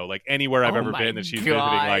radio. Like anywhere I've ever been that she's visiting,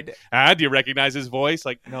 like, do you recognize his voice?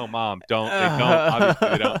 Like, no, Mom, don't. They don't. Obviously,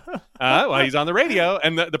 they don't. Well, he's on the radio,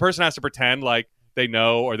 and the person has to pretend like they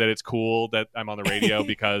know or that it's cool that I'm on the radio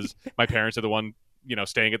because my parents are the one,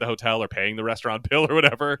 staying at the hotel or paying the restaurant bill or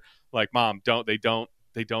whatever. Like, Mom, they don't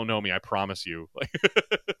know me. I promise you.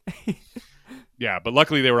 Like, yeah, but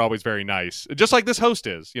luckily they were always very nice. Just like this host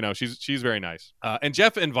is, she's very nice. And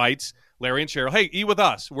Jeff invites Larry and Cheryl, hey, eat with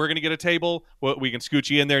us. We're going to get a table. We can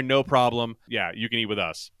scooch you in there. No problem. Yeah, you can eat with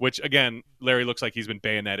us. Which, again, Larry looks like he's been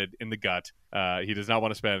bayoneted in the gut. He does not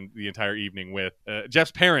want to spend the entire evening with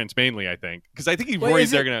Jeff's parents, mainly, I think. Because I think he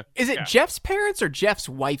worries they're going to... Is it Jeff's parents or Jeff's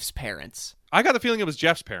wife's parents? I got the feeling it was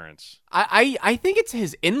Jeff's parents. I think it's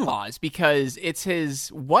his in-laws, because it's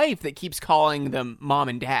his wife that keeps calling them mom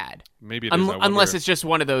and dad. Maybe it is. Unless it's just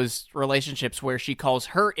one of those relationships where she calls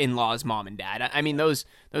her in-laws mom and dad. I mean, those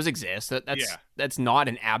exist. That's not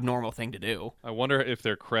an abnormal thing to do. I wonder if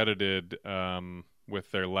they're credited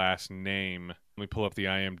with their last name. Let me pull up the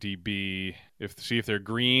IMDb. See if they're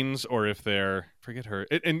Greens or if they're, forget her.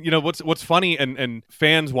 And what's funny, and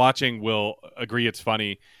fans watching will agree it's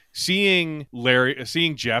funny. Seeing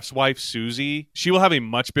Jeff's wife, Susie, she will have a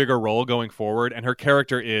much bigger role going forward, and her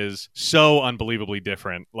character is so unbelievably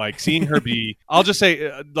different. Like, seeing her be, I'll just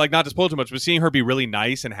say, like, not to spoil too much, but seeing her be really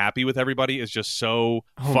nice and happy with everybody is just so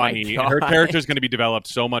funny. And her character is going to be developed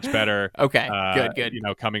so much better. Okay, good.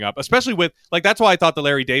 Coming up, especially with, like, that's why I thought the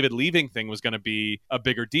Larry David leaving thing was going to be a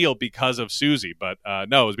bigger deal because of Susie, but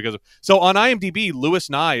no, it was because of, so on IMDb, Louis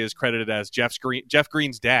Nye is credited as Jeff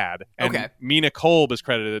Green's dad, and Mina Kolb is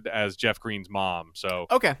credited as Jeff Green's mom. So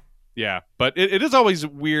okay, yeah, but it is always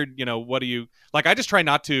weird. What do you like? I just try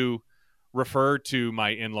not to refer to my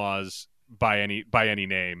in-laws by any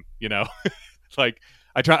name. Like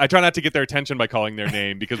I try not to get their attention by calling their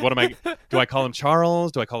name, because what am I? Do I call him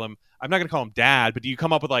Charles? Do I call him? I'm not going to call him Dad, but do you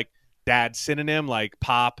come up with like dad synonym like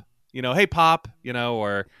Pop, hey Pop,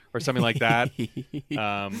 or something like that.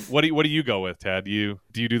 What do you go with, Ted? Do you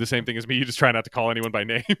do the same thing as me? You just try not to call anyone by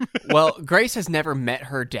name? Well, Grace has never met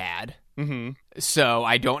her dad. Mm-hmm. So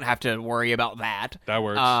I don't have to worry about that. That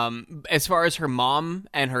works. As far as her mom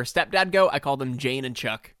and her stepdad go, I call them Jane and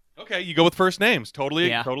Chuck. Okay, you go with first names.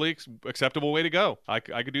 Totally acceptable way to go. I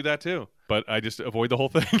could do that too, but I just avoid the whole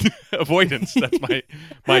thing. Avoidance. That's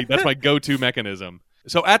my go-to mechanism.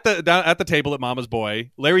 So at the table at Mama's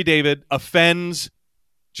Boy, Larry David offends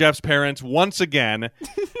Jeff's parents once again,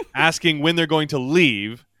 asking when they're going to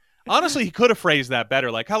leave. Honestly, he could have phrased that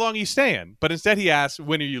better, like, how long are you staying? But instead he asks,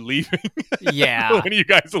 when are you leaving? Yeah. When are you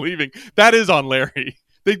guys leaving? That is on Larry.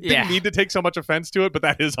 They didn't need to take so much offense to it, but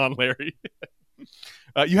that is on Larry.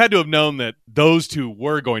 You had to have known that those two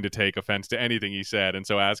were going to take offense to anything he said, and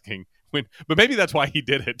so asking when. But maybe that's why he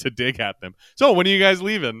did it, to dig at them. So when are you guys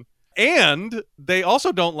leaving? And they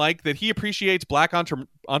also don't like that he appreciates black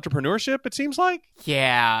entrepreneurship, it seems like.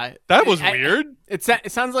 Yeah. That was weird. It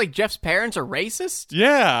sounds like Jeff's parents are racist.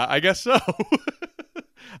 Yeah, I guess so.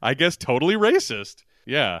 I guess totally racist.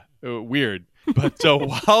 Yeah, weird. But so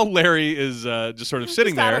while Larry is just sort of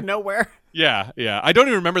sitting there. Out of nowhere. Yeah. I don't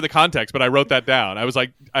even remember the context, but I wrote that down. I was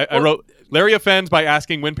like, I wrote, Larry offends by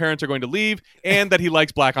asking when parents are going to leave and that he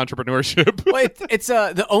likes black entrepreneurship. Well, it's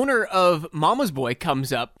the owner of Mama's Boy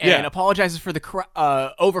comes up and apologizes for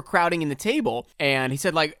the overcrowding in the table. And he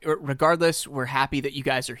said, like, regardless, we're happy that you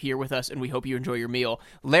guys are here with us and we hope you enjoy your meal.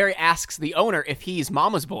 Larry asks the owner if he's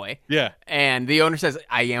Mama's Boy. Yeah. And the owner says,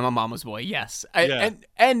 I am a Mama's Boy, yes.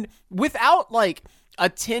 And without, like, a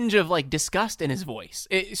tinge of, like, disgust in his voice.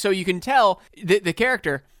 So you can tell the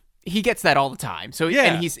character, he gets that all the time. So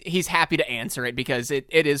and he's happy to answer it because it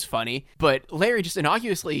is funny. But Larry just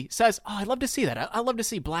innocuously says, oh, I'd love to see that. I love to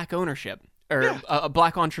see black ownership or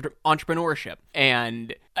black entrepreneurship.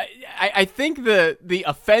 And I think the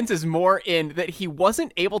offense is more in that he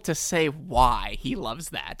wasn't able to say why he loves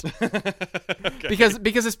that. Okay.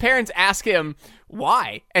 Because his parents ask him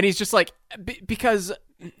why. And he's just like, because...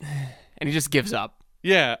 And he just gives up.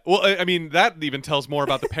 Yeah. Well, I mean, that even tells more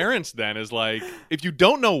about the parents then, is like, if you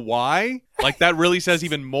don't know why, like, that really says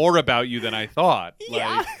even more about you than I thought.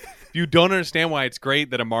 Yeah. Like, if you don't understand why it's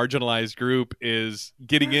great that a marginalized group is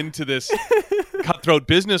getting into this cutthroat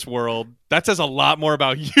business world, that says a lot more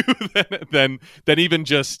about you than even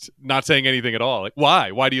just not saying anything at all. Like,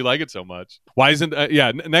 why? Why do you like it so much? Why isn't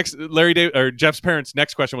next Larry David or Jeff's parents'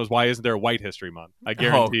 next question was, why isn't there a White History Month? I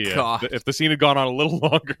guarantee if the scene had gone on a little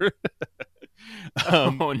longer.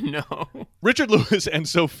 Oh no. Richard Lewis and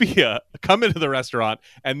Sophia come into the restaurant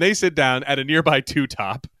and they sit down at a nearby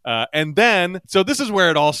two-top. And then, so this is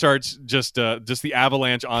where it all starts, just the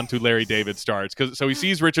avalanche onto Larry David starts. So he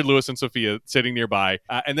sees Richard Lewis and Sophia sitting nearby,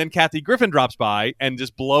 and then Kathy Griffin drops by and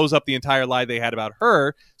just blows up the entire lie they had about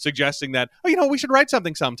her, suggesting that, we should write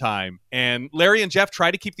something sometime. And Larry and Jeff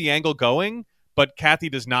try to keep the angle going, but Kathy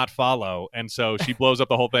does not follow, and so she blows up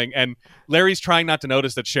the whole thing. And Larry's trying not to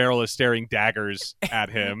notice that Cheryl is staring daggers at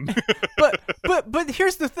him. But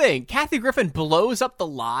here's the thing: Kathy Griffin blows up the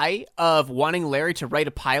lie of wanting Larry to write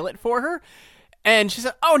a pilot for her, and she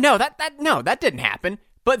said, "Oh no, that didn't happen."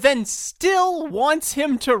 But then still wants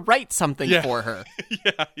him to write something for her.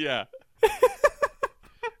 Yeah.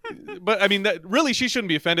 But I mean, really, she shouldn't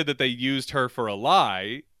be offended that they used her for a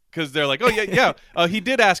lie. Because they're like, he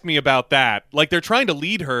did ask me about that. Like, they're trying to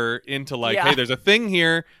lead her into, like, hey, there's a thing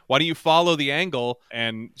here. Why don't you follow the angle?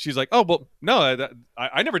 And she's like, oh, well, no,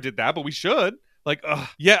 I never did that, but we should. Like,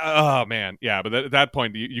 oh, man. Yeah, but at that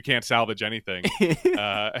point, you can't salvage anything.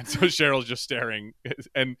 And so Cheryl's just staring.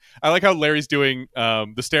 And I like how Larry's doing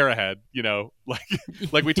the stare ahead,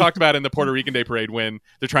 like we talked about in the Puerto Rican Day Parade when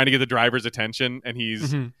they're trying to get the driver's attention. And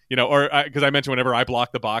he's, or because I mentioned whenever I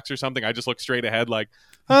block the box or something, I just look straight ahead like,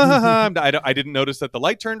 I didn't notice that the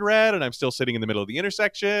light turned red and I'm still sitting in the middle of the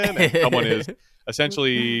intersection. And someone is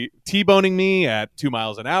essentially T-boning me at 2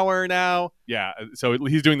 miles an hour now. Yeah, so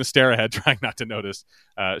he's doing the stare ahead, trying not to notice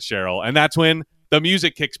Cheryl. And that's when the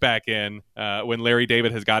music kicks back in, when Larry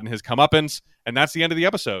David has gotten his comeuppance, and that's the end of the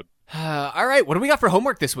episode. All right, what do we got for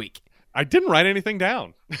homework this week? I didn't write anything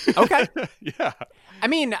down. Okay. Yeah. I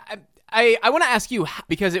mean, I want to ask you,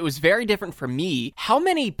 because it was very different for me, how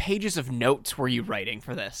many pages of notes were you writing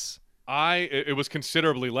for this? It was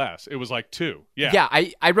considerably less. It was like 2. Yeah. Yeah,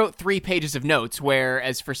 I wrote 3 pages of notes,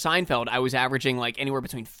 whereas for Seinfeld, I was averaging like anywhere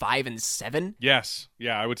between 5 and 7. Yes.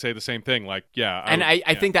 Yeah, I would say the same thing. Like, yeah.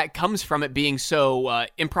 I think that comes from it being so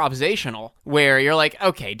improvisational, where you're like,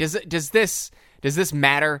 okay, does this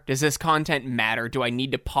matter? Does this content matter? Do I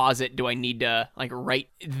need to pause it? Do I need to, like, write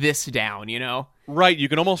this down, Right, you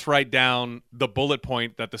can almost write down the bullet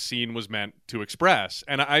point that the scene was meant to express,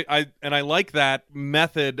 and I like that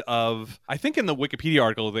method of. I think in the Wikipedia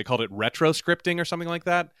article they called it retroscripting or something like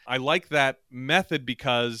that. I like that method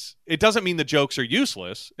because it doesn't mean the jokes are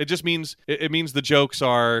useless. It just means it means the jokes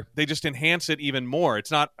are. They just enhance it even more.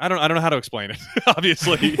 It's not. I don't know how to explain it.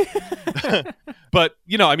 Obviously. But,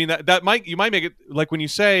 you know, I mean, that might, you might make it like when you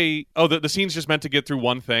say, oh, the scene's just meant to get through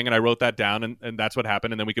one thing and I wrote that down and that's what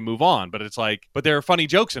happened and then we can move on. But it's like, but there are funny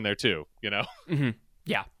jokes in there too, you know? Mm-hmm.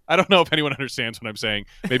 Yeah. I don't know if anyone understands what I'm saying.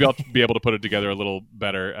 Maybe I'll be able to put it together a little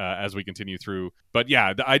better as we continue through. But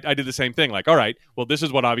yeah, I did the same thing. Like, all right, well, this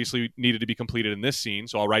is what obviously needed to be completed in this scene,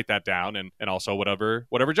 so I'll write that down, and also whatever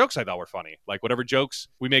jokes I thought were funny, like whatever jokes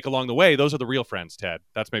we make along the way, those are the real friends, Ted.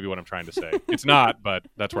 That's maybe what I'm trying to say. It's not, but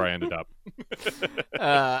that's where I ended up.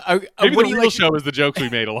 Maybe the real show is the jokes we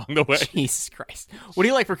made along the way. Jesus Christ! What do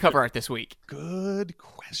you like for cover art this week? Good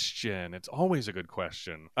question. It's always a good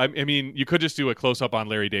question. I mean, you could just do a close up on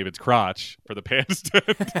Larry David's crotch for the pants tent.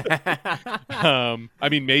 I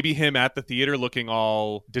mean, maybe him at the theater looking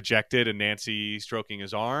all dejected and Nancy stroking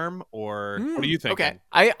his arm, or what do you think? Okay,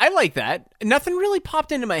 I like that. Nothing really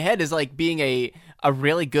popped into my head as like being a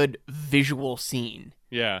really good visual scene.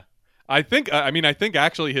 Yeah. I think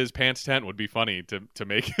actually his pants tent would be funny to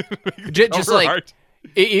make. Just like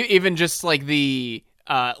even just like the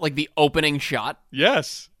opening shot.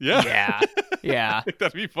 Yes. Yeah. Yeah. I think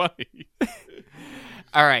that'd be funny.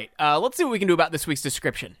 All right. Let's see what we can do about this week's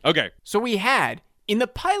description. Okay. So we had, in the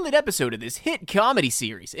pilot episode of this hit comedy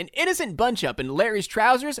series, an innocent bunch-up in Larry's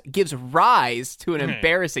trousers gives rise to an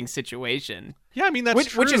embarrassing situation. Yeah, I mean, that's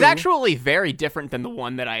true. Which is actually very different than the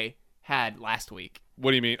one that I had last week.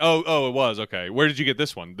 What do you mean? Oh, it was. Okay. Where did you get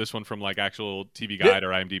this one? This one from like actual TV Guide or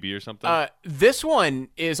IMDb or something? This one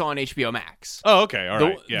is on HBO Max. Oh, okay. All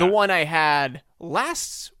right. Yeah. The one I had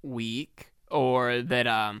last week, or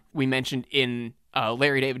that we mentioned in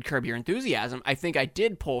Larry David Curb Your Enthusiasm, I think I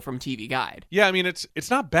did pull from TV Guide. Yeah, I mean, it's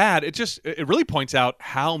not bad. It really points out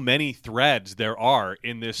how many threads there are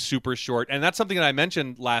in this super short. And that's something that I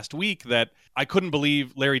mentioned last week, that I couldn't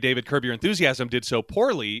believe Larry David Curb Your Enthusiasm did so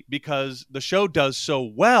poorly, because the show does so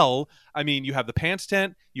well. I mean, you have the pants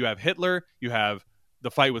tent, you have Hitler, you have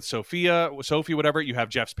the fight with Sophie, whatever, you have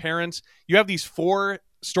Jeff's parents. You have these 4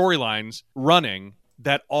 storylines running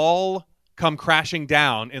that all come crashing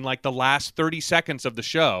down in like the last 30 seconds of the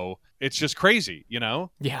show. It's just crazy, you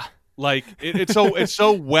know? Yeah. Like it's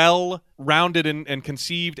so well rounded and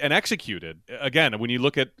conceived and executed. Again, when you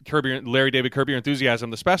look at Larry David Curb Your Enthusiasm,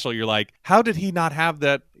 the special, you're like, how did he not have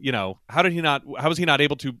that? You know, how was he not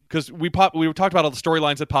able to? Because we talked about all the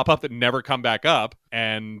storylines that pop up that never come back up,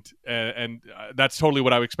 and that's totally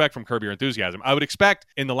what I would expect from Curb Your Enthusiasm. I would expect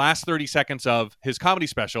in the last 30 seconds of his comedy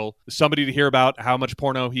special, somebody to hear about how much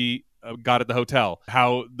porno he got at the hotel,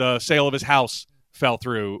 how the sale of his house fell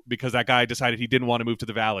through because that guy decided he didn't want to move to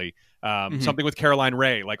the Valley. Something with Caroline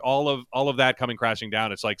Ray, like all of that coming crashing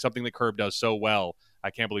down. It's like something that Curb does so well. I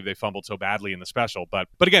can't believe they fumbled so badly in the special. But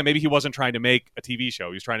again, maybe he wasn't trying to make a TV show.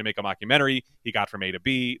 He was trying to make a mockumentary. He got from A to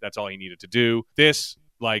B. That's all he needed to do. This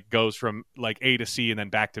like goes from like A to C and then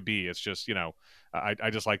back to B. It's just, you know, I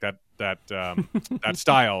just like that that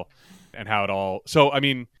style and how it all. So I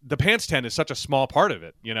mean, the pants tent is such a small part of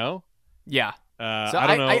it, you know? Yeah. So I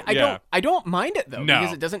don't know. I don't mind it though,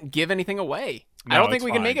 because it doesn't give anything away. No, I don't think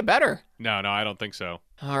we can make it better. No, I don't think so.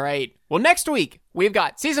 All right. Well, next week we've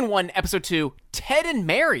got season 1, episode 2, Ted and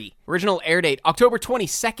Mary. Original air date October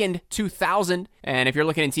 22nd, 2000. And if you're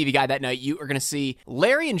looking in TV Guide that night, you are going to see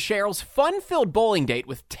Larry and Cheryl's fun-filled bowling date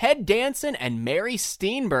with Ted Danson and Mary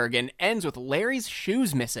Steenburgen, and ends with Larry's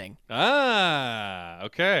shoes missing. Ah,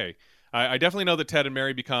 okay. I definitely know that Ted and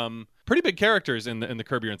Mary become pretty big characters in the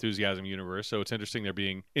Curb Your Enthusiasm universe, so it's interesting they're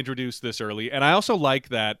being introduced this early. And I also like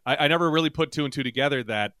that I never really put 2 and 2 together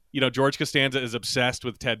that, you know, George Costanza is obsessed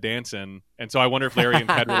with Ted Danson, and so I wonder if Larry and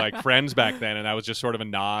Ted were like friends back then, and that was just sort of a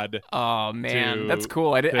nod. Oh man, that's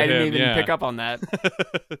cool. I didn't even pick up on that.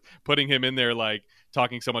 Putting him in there, like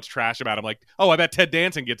talking so much trash about him, like, oh, I bet Ted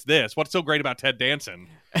Danson gets this. What's so great about Ted Danson?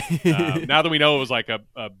 Now that we know it was like a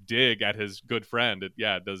dig at his good friend, it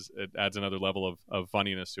adds another level of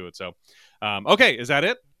funniness to it. So, okay, is that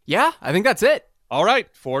it? Yeah, I think that's it. All right,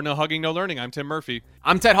 for No Hugging, No Learning, I'm Tim Murphy.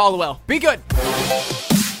 I'm Ted Hollowell. Be good.